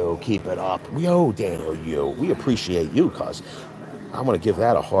you do. Keep it up. Yo, Daniel Yu, we appreciate you, cuz. I'm going to give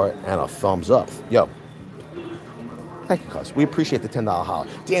that a heart and a thumbs up. Yo. Thank you, cuz. We appreciate the $10 holler.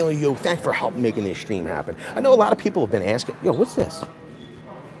 Daniel Yu, thanks for helping making this stream happen. I know a lot of people have been asking, yo, what's this?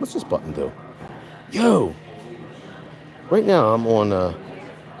 What's this button do? Yo. Right now I'm on...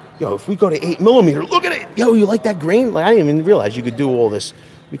 Yo, if we go to 8mm, look at it. Yo, you like that grain? Like, I didn't even realize you could do all this.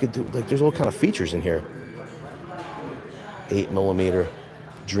 We could do, like, there's all kind of features in here. 8mm,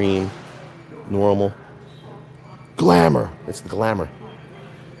 Dream, Normal, Glamour. It's the Glamour.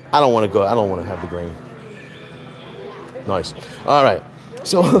 I don't want to have the grain. Nice. All right.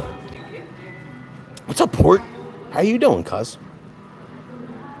 So, what's up, Port? How you doing, cuz?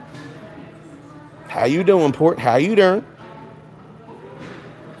 How you doing, Port? How you doing?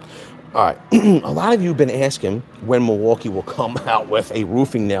 All right, a lot of you have been asking when Milwaukee will come out with a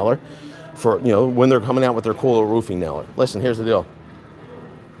roofing nailer for, when they're coming out with their cool roofing nailer. Listen, here's the deal.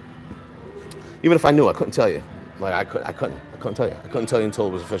 Even if I knew, I couldn't tell you. Like, I couldn't tell you. I couldn't tell you until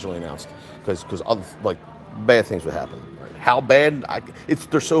it was officially announced, because other, like, bad things would happen. How bad?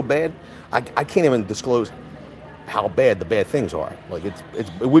 They're so bad, I can't even disclose how bad the bad things are. Like,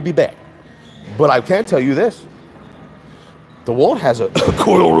 it would be bad. But I can tell you this. DeWALT has a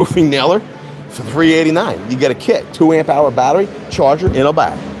coil roofing nailer for $389. You get a kit, 2-amp-hour battery, charger in a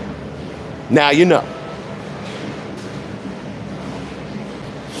bag. Now you know.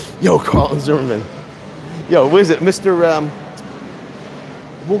 Yo, Carlton Zimmerman. Yo, what is it, Mr.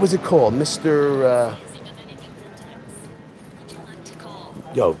 What was it called, Mr.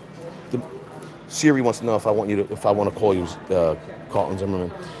 Yo, Siri wants to know if I want to call you Carlton Zimmerman.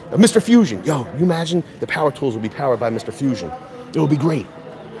 Mr. Fusion. Yo, you imagine the power tools will be powered by Mr. Fusion. It'll be great.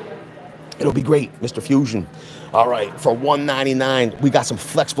 It'll be great, Mr. Fusion. All right, for $199, we got some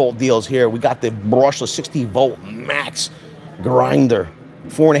flex volt deals here. We got the brushless 60 volt max grinder,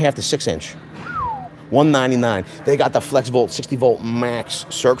 4.5 to 6 inch. $199. They got the flex volt 60 volt max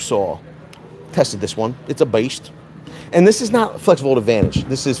circ saw. Tested this one. It's a beast. And this is not Flex Volt Advantage.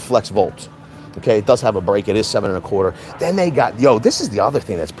 This is Flex Volt. Okay, it does have a brake. It is 7 1/4. Then they got, yo, this is the other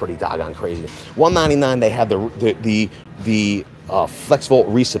thing that's pretty doggone crazy. $199. They have the Flex Volt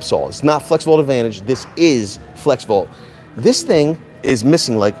recip saw. It's not Flex Volt Advantage. This is Flex Volt. This thing is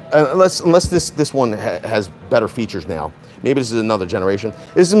missing, like, unless this one has better features now. Maybe this is another generation.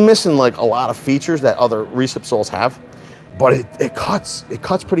 It's missing like a lot of features that other recip saws have, but it cuts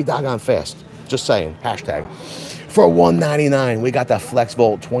pretty doggone fast. Just saying. Hashtag. For $199, we got the Flex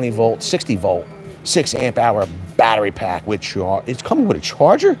Volt 20 volt, 60 volt, 6 amp hour battery pack with charge. It's coming with a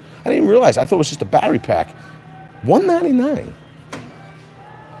charger? I didn't even realize. I thought it was just a battery pack. $199.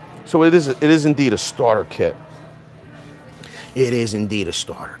 So it is indeed a starter kit. It is indeed a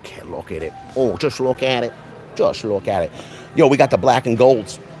starter kit. Look at it. Oh, just look at it. Just look at it. Yo, we got the black and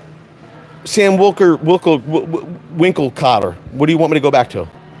golds. Sam Winklecotter. What do you want me to go back to?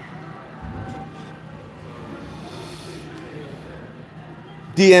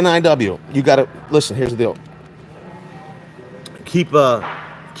 DNIW. You got to listen. Here's the deal. Keep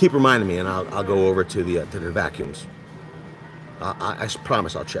reminding me, and I'll go over to the vacuums. I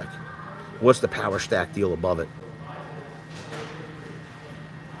promise I'll check. What's the power stack deal above it?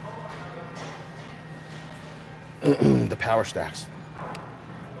 The power stacks.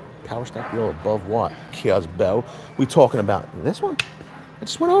 Power stack deal above what? Kia's Bell. We talking about this one? I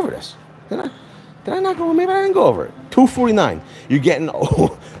just went over this. Did I not go? Maybe I didn't go over it. $249. You're getting.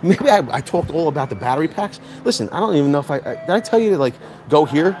 Oh, maybe I talked all about the battery packs. Listen, I don't even know if did I tell you to like go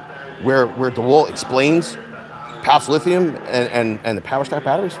here, where DeWALT explains pouch lithium and the power stack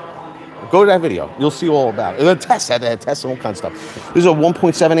batteries. Go to that video. You'll see all about it. The tests had tests and all kinds of stuff. This is a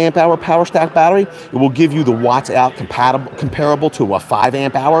 1.7 amp hour power stack battery. It will give you the watts out comparable to a 5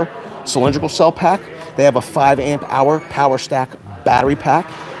 amp hour cylindrical cell pack. They have a 5 amp hour power stack battery pack.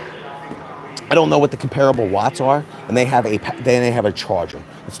 I don't know what the comparable watts are, and they have a charger.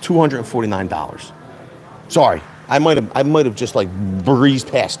 It's $249. Sorry, I might have just like breezed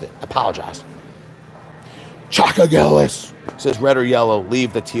past it. I apologize. Chaka Gillis says red or yellow,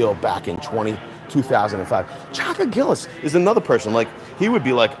 leave the teal back in 2005. Chaka Gillis is another person. Like he would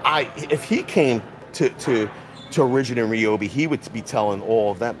be like, if he came to Ridgid and Ryobi, he would be telling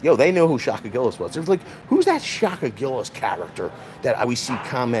all of them, yo, they know who Chaka Gillis was. It was like, who's that Chaka Gillis character that we see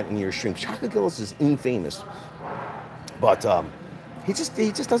comment in your stream? Chaka Gillis is infamous, but he just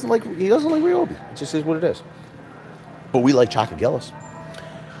doesn't like Ryobi. It just is what it is. But we like Chaka Gillis.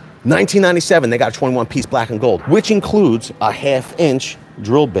 1997, they got a 21-piece black and gold, which includes a 1/2 inch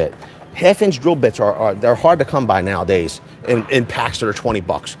drill bit. 1/2 inch drill bits they're hard to come by nowadays in packs that are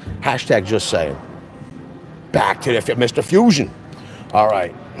 $20. Hashtag just saying. Back to the Mr. Fusion. All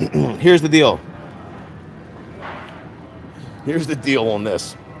right, here's the deal. Here's the deal on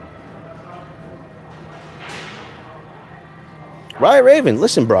this. Riot Raven,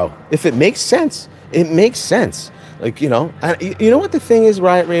 listen, bro. If it makes sense, it makes sense. Like, you know what the thing is,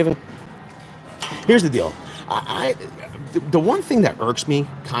 Riot Raven? Here's the deal. The one thing that irks me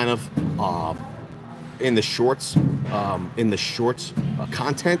kind of in the shorts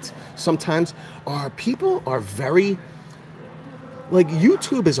content sometimes are people are very, like,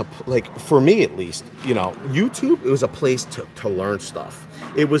 YouTube is for me at least, you know, YouTube, it was a place to learn stuff.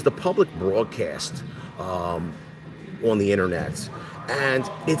 It was the public broadcast on the internet. And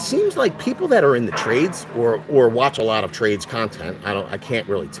it seems like people that are in the trades or watch a lot of trades content, I can't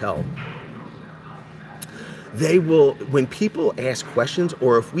really tell. They will, when people ask questions,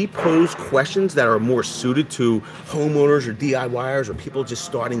 or if we pose questions that are more suited to homeowners or DIYers or people just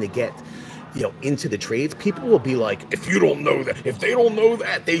starting to get, you know, into the trades, people will be like, if you don't know that, if they don't know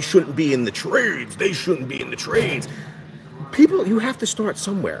that, they shouldn't be in the trades. They shouldn't be in the trades. People, you have to start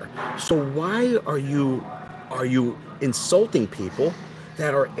somewhere. So why are you insulting people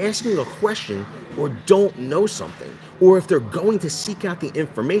that are asking a question or don't know something, or if they're going to seek out the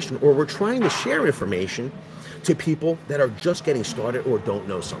information, or we're trying to share information to people that are just getting started or don't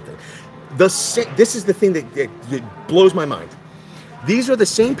know something? This is the thing that blows my mind. These are the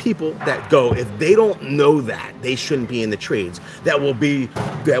same people that go, if they don't know that, they shouldn't be in the trades, that will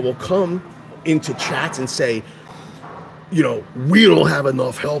come into chats and say, you know, we don't have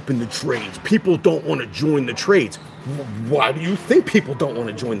enough help in the trades. People don't want to join the trades. Why do you think people don't want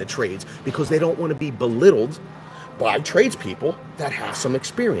to join the trades? Because they don't want to be belittled by tradespeople that have some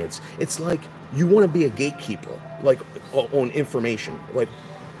experience. It's like you want to be a gatekeeper, like on information. Like,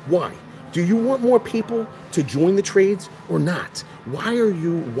 why? Do you want more people to join the trades or not? Why are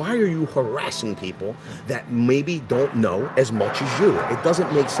you harassing people that maybe don't know as much as you? It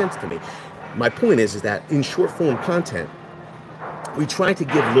doesn't make sense to me. My point is that in short form content, we try to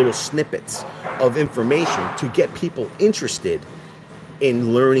give little snippets of information to get people interested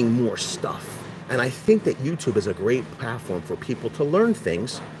in learning more stuff. And I think that YouTube is a great platform for people to learn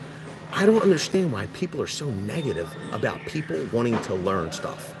things. I don't understand why people are so negative about people wanting to learn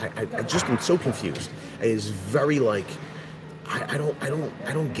stuff. I just am so confused. It is very like, I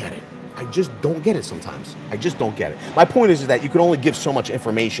don't get it. I just don't get it sometimes. I just don't get it. My point is that you can only give so much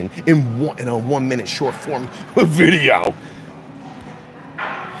information in a 1 minute short form video.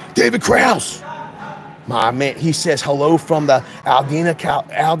 David Krause, my man, he says hello from the Aldonado,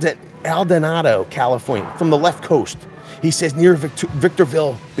 California, from the left coast. He says near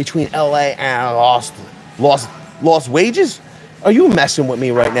Victorville, between LA and Lost Wages. Are you messing with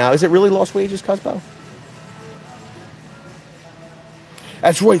me right now? Is it really Lost Wages, Cusbo?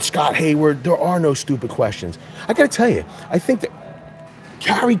 That's right, Scott Hayward. There are no stupid questions. I gotta tell you, I think that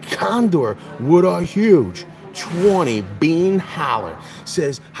Carrie Condor would are huge. 20 Bean Holler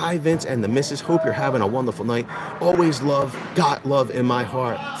says, hi Vince and the missus, hope you're having a wonderful night. Always got love in my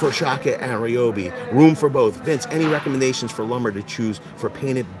heart for Shaka and Ryobi. Room for both. Vince, any recommendations for lumber to choose for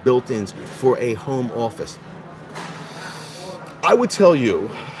painted built-ins for a home office? I would tell you,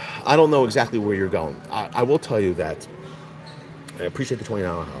 I don't know exactly where you're going. I will tell you that I appreciate the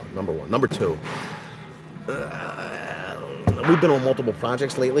 $20 number one. Number two, we've been on multiple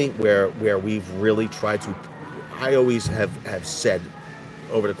projects lately where we've really tried to, I always have said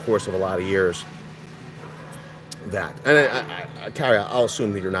over the course of a lot of years that, and Carrie, I'll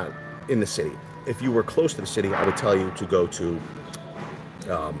assume that you're not in the city. If you were close to the city, I would tell you to go to,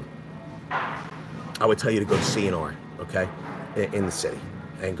 C&R, okay, in the city,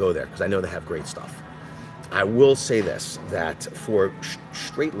 and go there, because I know they have great stuff. I will say this, that for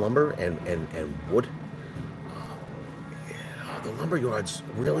straight lumber and wood, the lumber yards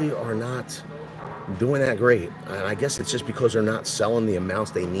really are not doing that great. And I guess it's just because they're not selling the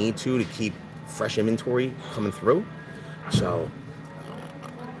amounts they need to keep fresh inventory coming through. So,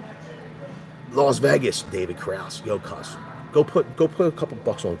 Las Vegas, David Krause, yo cuz, go put a couple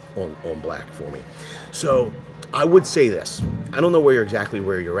bucks on black for me. So, I would say this. I don't know exactly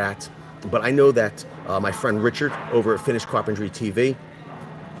where you're at, but I know that my friend Ridgid over at Finished Carpentry TV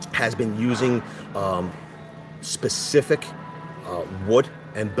has been using specific wood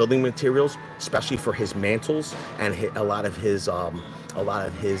and building materials, especially for his mantles and a lot of his. I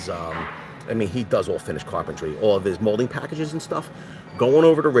mean, he does all finished carpentry, all of his molding packages and stuff. Go on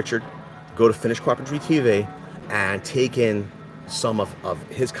over to Ridgid, go to Finished Carpentry TV, and take in some of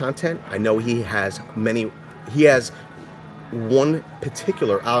his content. I know he has many. He has one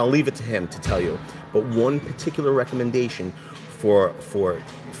particular. I'll leave it to him to tell you, but one particular recommendation for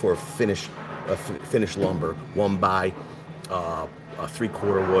finished lumber, one by a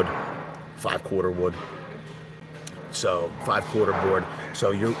 3/4 wood, 5/4 wood, so 5/4 board.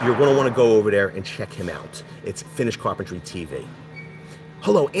 So you're going to want to go over there and check him out. It's Finished Carpentry TV.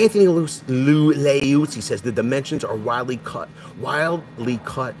 Hello, Anthony Leuzzi says the dimensions are wildly cut on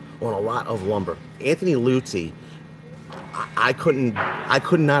a lot of lumber. Anthony Leuzzi, I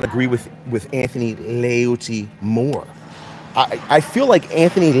could not agree with Anthony Leuzzi more. I feel like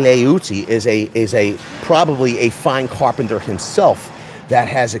Anthony Leuzzi is probably a fine carpenter himself that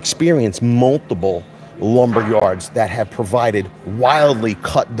has experienced multiple lumber yards that have provided wildly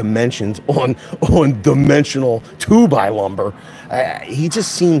cut dimensions on dimensional 2x lumber. He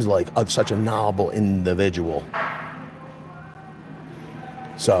just seems like such a knowledgeable individual.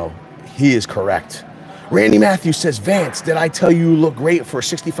 So he is correct. Randy Matthews says, Vance, did I tell you look great for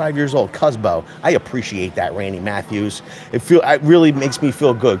 65 years old? Cusbo. I appreciate that, Randy Matthews. It really makes me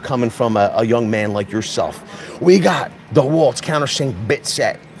feel good coming from a young man like yourself. We got DeWALT's countersink bit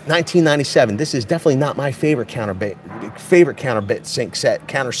set, 1997. This is definitely not my favorite countersink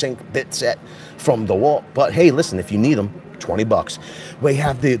bit set from DeWALT. But hey, listen, if you need them, 20 bucks. We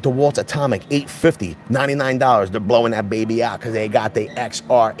have the DeWALT Atomic 850, $99. They're blowing that baby out because they got the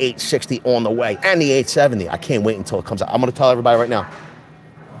XR 860 on the way and the 870. I can't wait until it comes out. I'm going to tell everybody right now.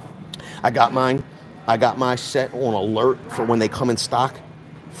 I got my set on alert for when they come in stock,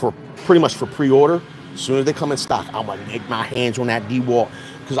 for pretty much for pre-order. As soon as they come in stock, I'm going to get my hands on that DeWALT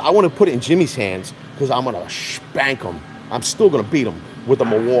because I want to put it in Jimmy's hands because I'm going to spank him. I'm still going to beat him with the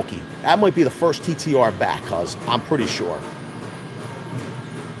Milwaukee. That might be the first TTR back, cuz I'm pretty sure.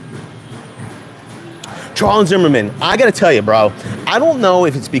 Charles Zimmerman, I got to tell you, bro, I don't know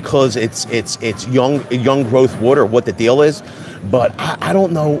if it's because it's young growth wood or what the deal is, but I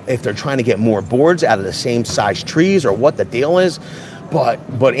don't know if they're trying to get more boards out of the same size trees or what the deal is.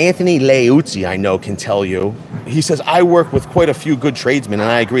 But Anthony Leuzzi, I know, can tell you. He says, I work with quite a few good tradesmen, and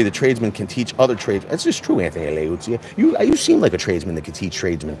I agree the tradesmen can teach other trades. That's just true, Anthony Leuzzi. You seem like a tradesman that can teach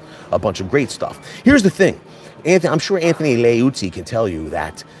tradesmen a bunch of great stuff. Here's the thing. I'm sure Anthony Leuzzi can tell you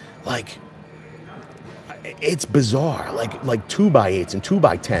that, like, it's bizarre. Like 2x8s and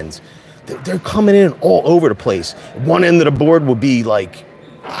 2x10s. They're coming in all over the place. One end of the board would be like,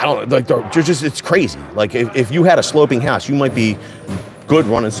 I don't know, like they're just, it's crazy. Like if you had a sloping house, you might be good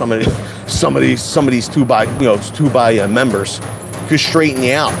running some of these 2x members. Could straighten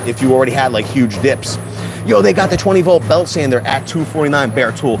you out if you already had like huge dips. Yo, they got the 20-volt belt sander at $249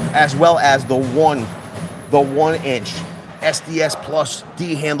 bare tool, as well as the 1-inch SDS Plus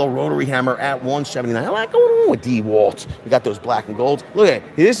D-handle rotary hammer at $179. I like going on with DeWALT. We got those black and golds. Look at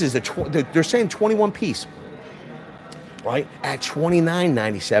it. This is they're saying 21 piece. Right, at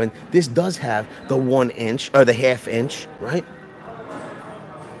 $29.97, this does have the 1-inch or the 1/2 inch, right?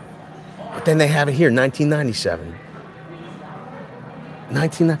 But then they have it here,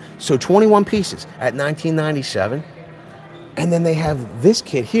 $19.97. So 21 pieces at $19.97, and then they have this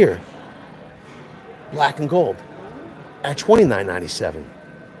kit here, black and gold, at $29.97.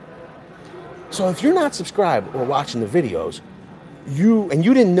 So if you're not subscribed or watching the videos, you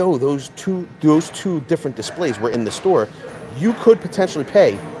didn't know those two different displays were in the store, you could potentially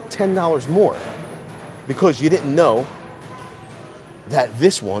pay $10 more because you didn't know that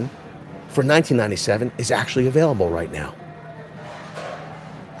this one for $19.97 is actually available right now.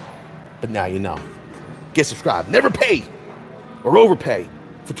 But now you know. Get subscribed. Never pay or overpay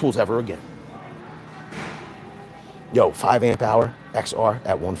for tools ever again. Yo, 5 amp hour XR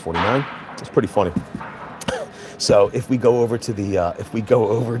at $149. It's pretty funny. So if we go over to the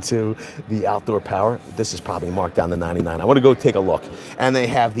outdoor power, this is probably marked down to $99. I want to go take a look, and they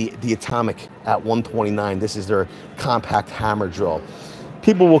have the Atomic at $129. This is their compact hammer drill.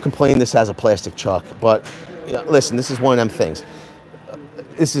 People will complain this has a plastic chuck, but listen, this is one of them things.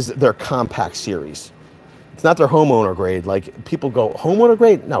 This is their compact series. It's not their homeowner grade. Like people go homeowner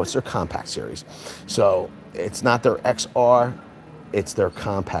grade, no, it's their compact series. So it's not their XR, it's their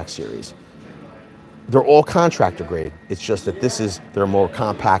compact series. They're all contractor grade. It's just that they're more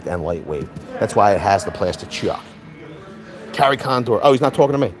compact and lightweight. That's why it has the plastic chuck. Carry Condor. Oh, he's not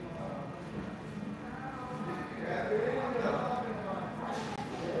talking to me.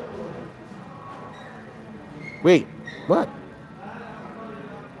 Wait, what?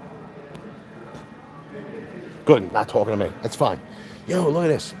 Good, not talking to me. That's fine. Yo, look at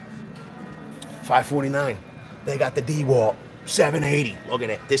this. $549. They got the DeWALT. $780. Look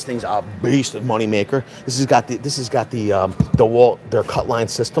at it. This thing's a beast of money maker. This has got the DeWALT, their cut line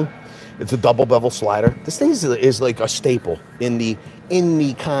system. It's a double bevel slider. This thing is like a staple in the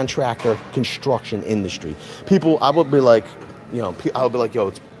contractor construction industry. People, I would be like, yo,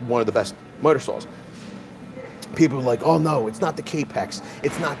 it's one of the best motor saws. People are like, oh no, it's not the Capex.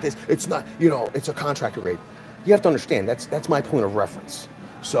 It's not this. It's not, it's a contractor grade. You have to understand that's my point of reference.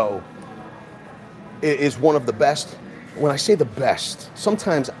 So it is one of the best. When I say the best,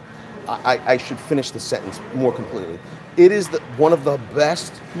 sometimes I should finish the sentence more completely. It is one of the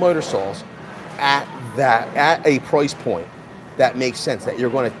best motor saws at a price point that makes sense, that you're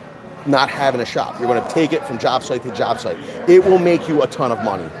going to not have in a shop. You're going to take it from job site to job site. It will make you a ton of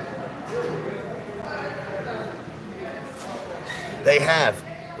money. They have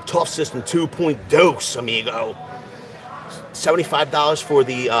Tough System 2.2, amigo. $75 for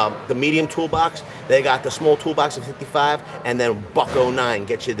the medium toolbox. They got the small toolbox of $55, and then $109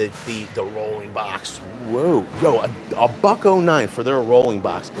 gets you the rolling box. Whoa, yo, a $109 for their rolling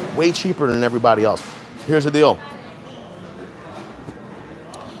box, way cheaper than everybody else. Here's the deal.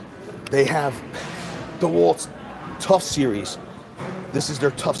 They have DeWalt's Tough Series. This is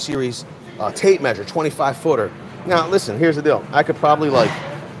their Tough Series tape measure, 25-footer. Now, listen, here's the deal. I could probably like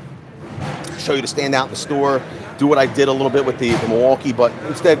show you to stand out in the store, do what I did a little bit with the Milwaukee, but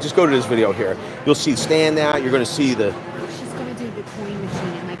instead just go to this video here. You'll see stand out. You're going to see the... She's going to do the coin machine.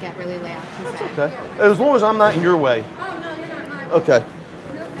 It might get really loud. Okay. As long as I'm not in your way. Oh, no, you're not. Okay.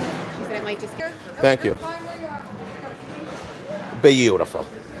 She said it might just... Thank you. Beautiful.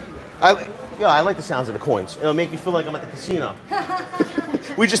 I like the sounds of the coins. It'll make me feel like I'm at the casino.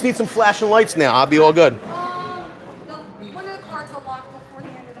 We just need some flashing lights now. I'll be all good. One of the cards will lock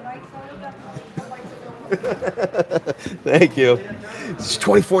beforehand. Thank you. It's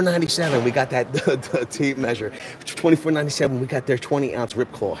 $24.97. We got that the tape measure. $24.97. We got their 20-ounce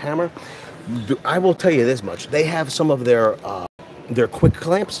ripclaw hammer. I will tell you this much: they have some of their quick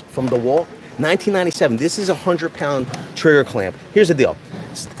clamps from DeWALT. $19.97. This is a 100-pound trigger clamp. Here's the deal: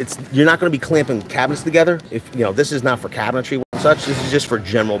 you're not going to be clamping cabinets together. If you know, this is not for cabinetry and such. This is just for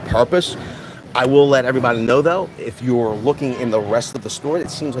general purpose. I will let everybody know though, if you're looking in the rest of the store, it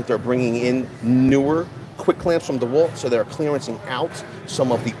seems like they're bringing in newer quick clamps from DeWALT, so they're clearancing out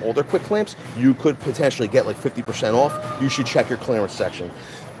some of the older quick clamps. You could potentially get like 50% off. You should check your clearance section.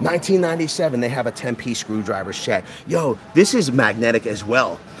 $19.97. They have a 10-piece screwdriver set. Yo, this is magnetic as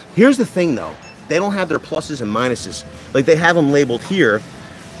well. Here's the thing though, they don't have their pluses and minuses. Like they have them labeled here,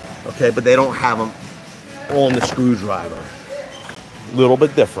 okay, but they don't have them on the screwdriver. A little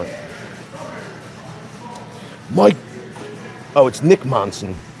bit different. Mike, oh, it's Nick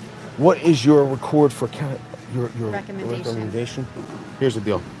Monson. What is your record for your recommendation? Here's the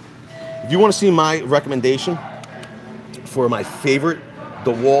deal. If you want to see my recommendation for my favorite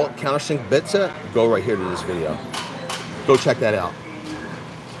DeWALT countersink bit set, go right here to this video. Go check that out.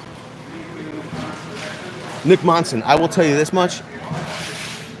 Nick Monson, I will tell you this much.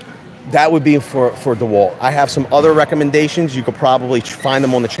 That would be for DeWALT. I have some other recommendations. You could probably find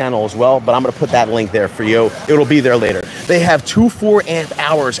them on the channel as well, but I'm going to put that link there for you. It'll be there later. They have two 4-amp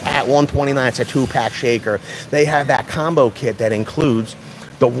hours at $129. It's a 2-pack shaker. They have that combo kit that includes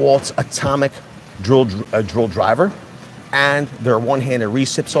DeWALT's atomic drill driver and their one-handed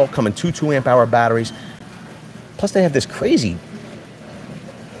recip saw, come in two 2-amp hour batteries. Plus, they have this crazy,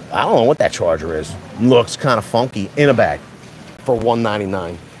 I don't know what that charger is. Looks kind of funky in a bag for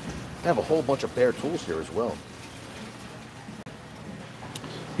 $199. They have a whole bunch of bare tools here as well.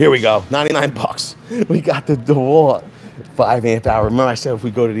 Here we go, 99 bucks. We got the DeWALT 5-amp hour. Remember I said if we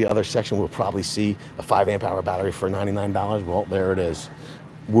go to the other section, we'll probably see a 5-amp hour battery for $99. Well, there it is.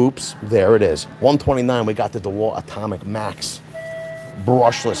 Whoops, there it is. $129, we got the DeWALT Atomic Max.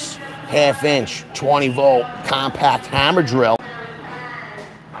 Brushless, 1/2-inch, 20-volt, compact hammer drill.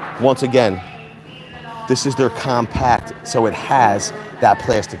 Once again, this is their compact, so it has that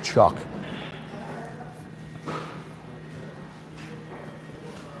plastic chuck.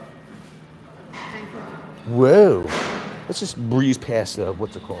 Whoa. Let's just breeze past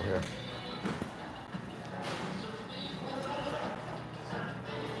what's it called here?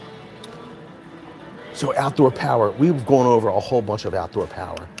 So outdoor power, we've gone over a whole bunch of outdoor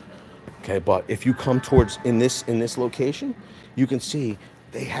power. Okay, but if you come towards in this location, you can see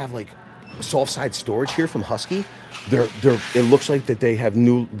they have like soft side storage here from Husky. It looks like that they have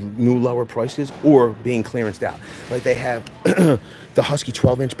new lower prices or being clearanced out. Like they have the Husky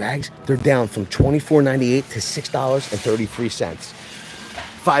 12-inch bags. They're down from $24.98 to $6.33.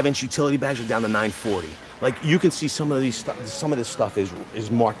 5-inch utility bags are down to $9.40. Like you can see some of this stuff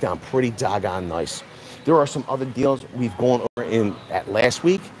is marked down pretty doggone nice. There are some other deals we've gone over at last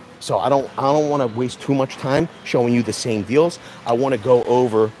week. So I don't want to waste too much time showing you the same deals. I want to go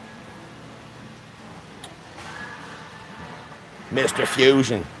over Mr.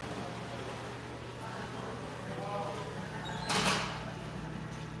 Fusion.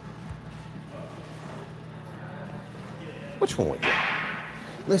 Which one would you?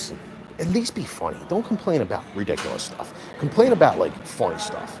 Listen, at least be funny. Don't complain about ridiculous stuff. Complain about like funny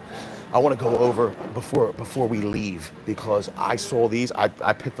stuff. I want to go over before we leave because I saw these. I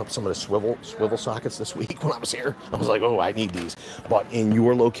picked up some of the swivel sockets this week when I was here. I was like, oh, I need these. But in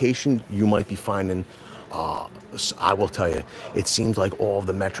your location, you might be finding. I will tell you, it seems like all of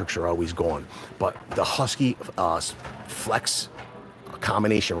the metrics are always gone. But the Husky Flex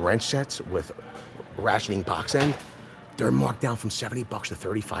combination wrench sets with ratcheting box end, they're marked down from 70 bucks to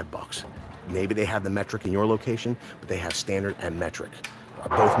 35 bucks. Maybe they have the metric in your location, but they have standard and metric.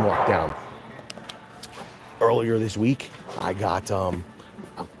 Both marked down. Earlier this week, I got, I'll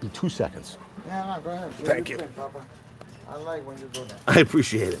be 2 seconds. Yeah, no, go ahead. Thank you. Papa. I like when you do that. I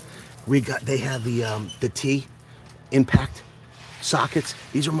appreciate it. They have the T impact sockets.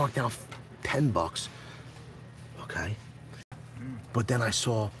 These are marked down 10 bucks. Okay. But then I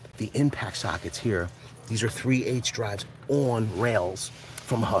saw the impact sockets here. These are 3/8 drives on rails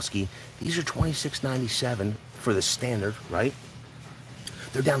from Husky. These are $26.97 for the standard, right?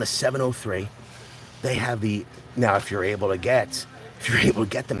 They're down to $703. They have now if you're able to get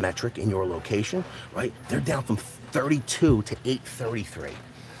the metric in your location, right? They're down from 32 to 833.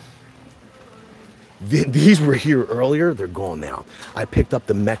 These were here earlier, they're gone now. I picked up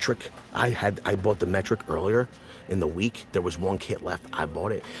the metric. I bought the metric earlier in the week. There was one kit left. I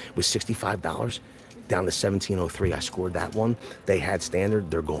bought it. It was $65. down to 1703. I scored that one. They had standard.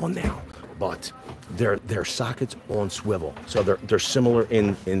 They're gone now, but they're sockets on swivel, so they're similar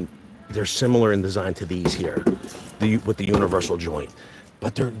in design to these here, with the universal joint.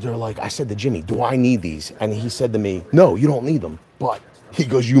 But they're like, I said to Jimmy, do I need these? And he said to me, no, you don't need them. But he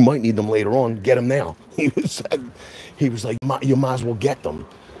goes, you might need them later on. Get them now. He was like, you might as well get them.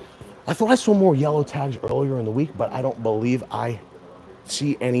 I thought I saw more yellow tags earlier in the week, but I don't believe I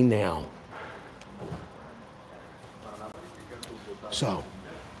see any now. So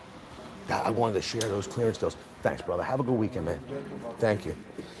I wanted to share those clearance deals. Thanks, brother. Have a good weekend, man. Thank you.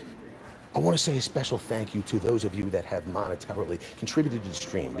 I want to say a special thank you to those of you that have monetarily contributed to the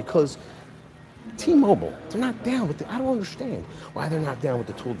stream, because T-Mobile, they're not down with I don't understand why they're not down with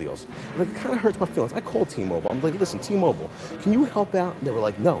the tool deals. Like, it kind of hurts my feelings. I called T-Mobile. I'm like, listen, T-Mobile, can you help out? And they were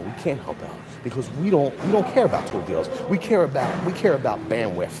like, no, we can't help out because we don't care about tool deals. We care about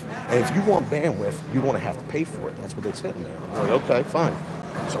bandwidth. And if you want bandwidth, you're going to have to pay for it. That's what they said, man. I'm like, okay, fine.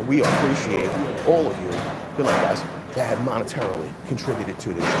 So we appreciate all of you, good night, guys, that have monetarily contributed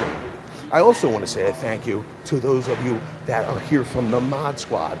to this stream. I also want to say a thank you to those of you that are here from the Mod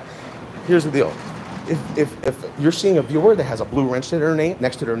Squad. Here's the deal. If you're seeing a viewer that has a blue wrench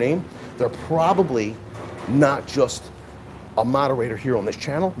next to their name, they're probably not just a moderator here on this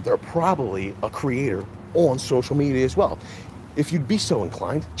channel. They're probably a creator on social media as well. If you'd be so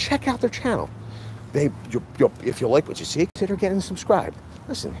inclined, check out their channel. If you like what you see, consider getting subscribed.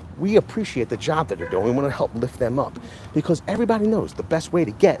 Listen, we appreciate the job that they're doing. We want to help lift them up because everybody knows the best way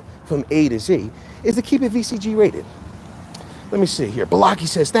to get from A to Z is to keep it VCG rated. Let me see here. Balaki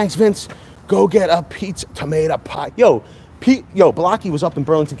says, thanks, Vince. Go get a pizza tomato pie. Yo, Balaki was up in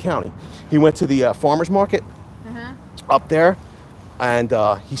Burlington County. He went to the farmer's market up there, and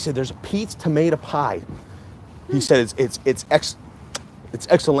he said there's a Pete's tomato pie. He said it's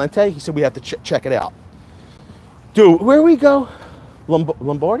excellente. He said we have to check it out. Dude, where we go?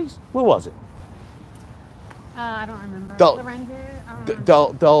 Lombardi's? What was it? I don't remember.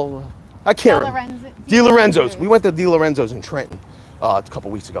 I can't remember. Di Lorenzo's. We went to Di Lorenzo's in Trenton a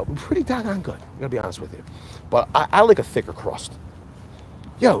couple weeks ago. Pretty doggone good. I'm gonna be honest with you. But I like a thicker crust.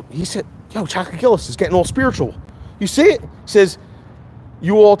 Yo, he said, yo, Chocolate Gillis is getting all spiritual. You see it? He says,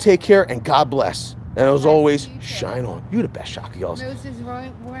 you all take care and God bless. And as always, shine on. You the best, Chocolate Gillis. Moses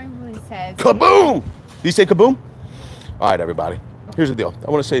Roy says, kaboom! Did you say kaboom? All right, everybody. Here's the deal. I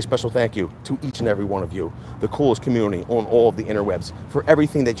want to say a special thank you to each and every one of you, the coolest community on all of the interwebs, for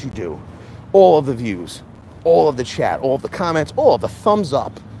everything that you do. All of the views, all of the chat, all of the comments, all of the thumbs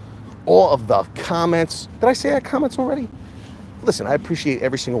up, all of the comments. Did I say I comments already? Listen, I appreciate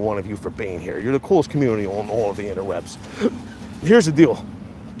every single one of you for being here. You're the coolest community on all of the interwebs. Here's the deal.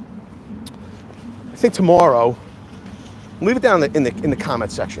 I think tomorrow, leave it down in the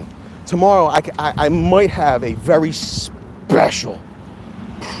comment section. Tomorrow, I might have a very special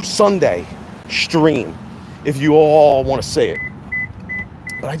Sunday stream if you all want to see it.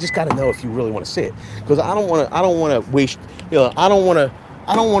 But I just got to know if you really want to see it, because I don't want to waste. You know, I don't want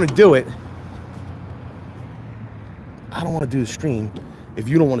to do it. I don't want to do the stream if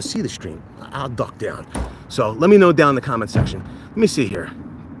you don't want to see the stream. I'll duck down. So let me know down in the comment section. Let me see here.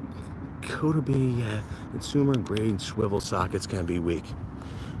 Coda B, yeah, consumer grade swivel sockets can be weak.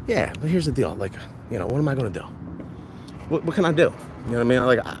 Yeah, but here's the deal. Like, you know, what am I going to do? What can I do? You know what I mean?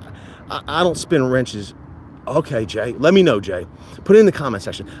 Like, I don't spin wrenches. Okay, Jay. Let me know, Jay. Put it in the comment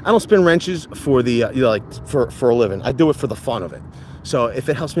section. I don't spin wrenches for the, you know, like for a living. I do it for the fun of it. So if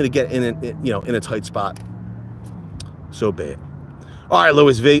it helps me to get in a tight spot, so be it. All right,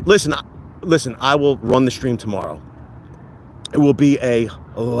 Louis V. Listen. I will run the stream tomorrow. It will be a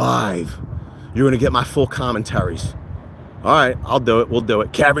live. You're going to get my full commentaries. All right, I'll do it. We'll do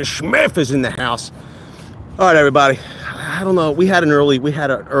it. Kevin Smith is in the house. All right, everybody. I don't know. We had an early, what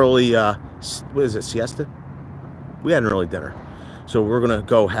is it, siesta? We had an early dinner. So we're going to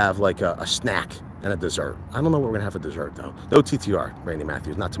go have like a snack and a dessert. I don't know what we're going to have for dessert, though. No TTR, Randy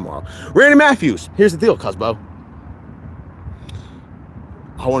Matthews, not tomorrow. Randy Matthews, here's the deal, Cusbo.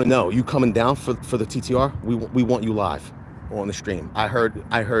 I want to know, you coming down for the TTR? We want you live on the stream. I heard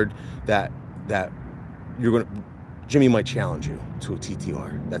that you're going to, Jimmy might challenge you to a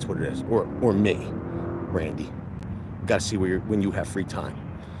TTR. That's what it is. Or me, Randy. You got to see when you have free time.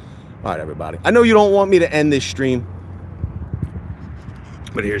 All right, everybody. I know you don't want me to end this stream,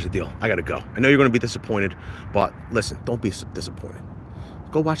 but here's the deal. I got to go. I know you're going to be disappointed, but listen, don't be disappointed.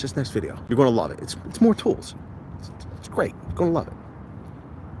 Go watch this next video. You're going to love it. It's more tools. It's great. You're going to love it.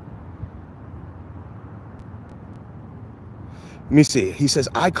 Let me see. He says,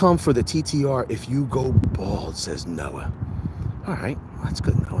 I come for the TTR if you go bald, says Noah. All right. Well, that's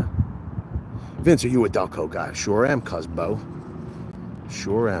good, Noah. Vince, are you a Delco guy? Sure am, cuzbo.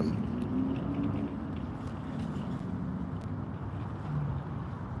 Sure am.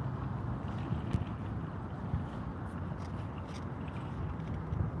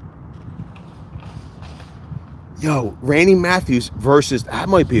 Yo, Randy Matthews versus, that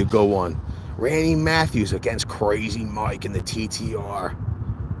might be a good one. Randy Matthews against Crazy Mike in the TTR.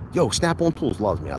 Yo, Snap-on Tools loves me.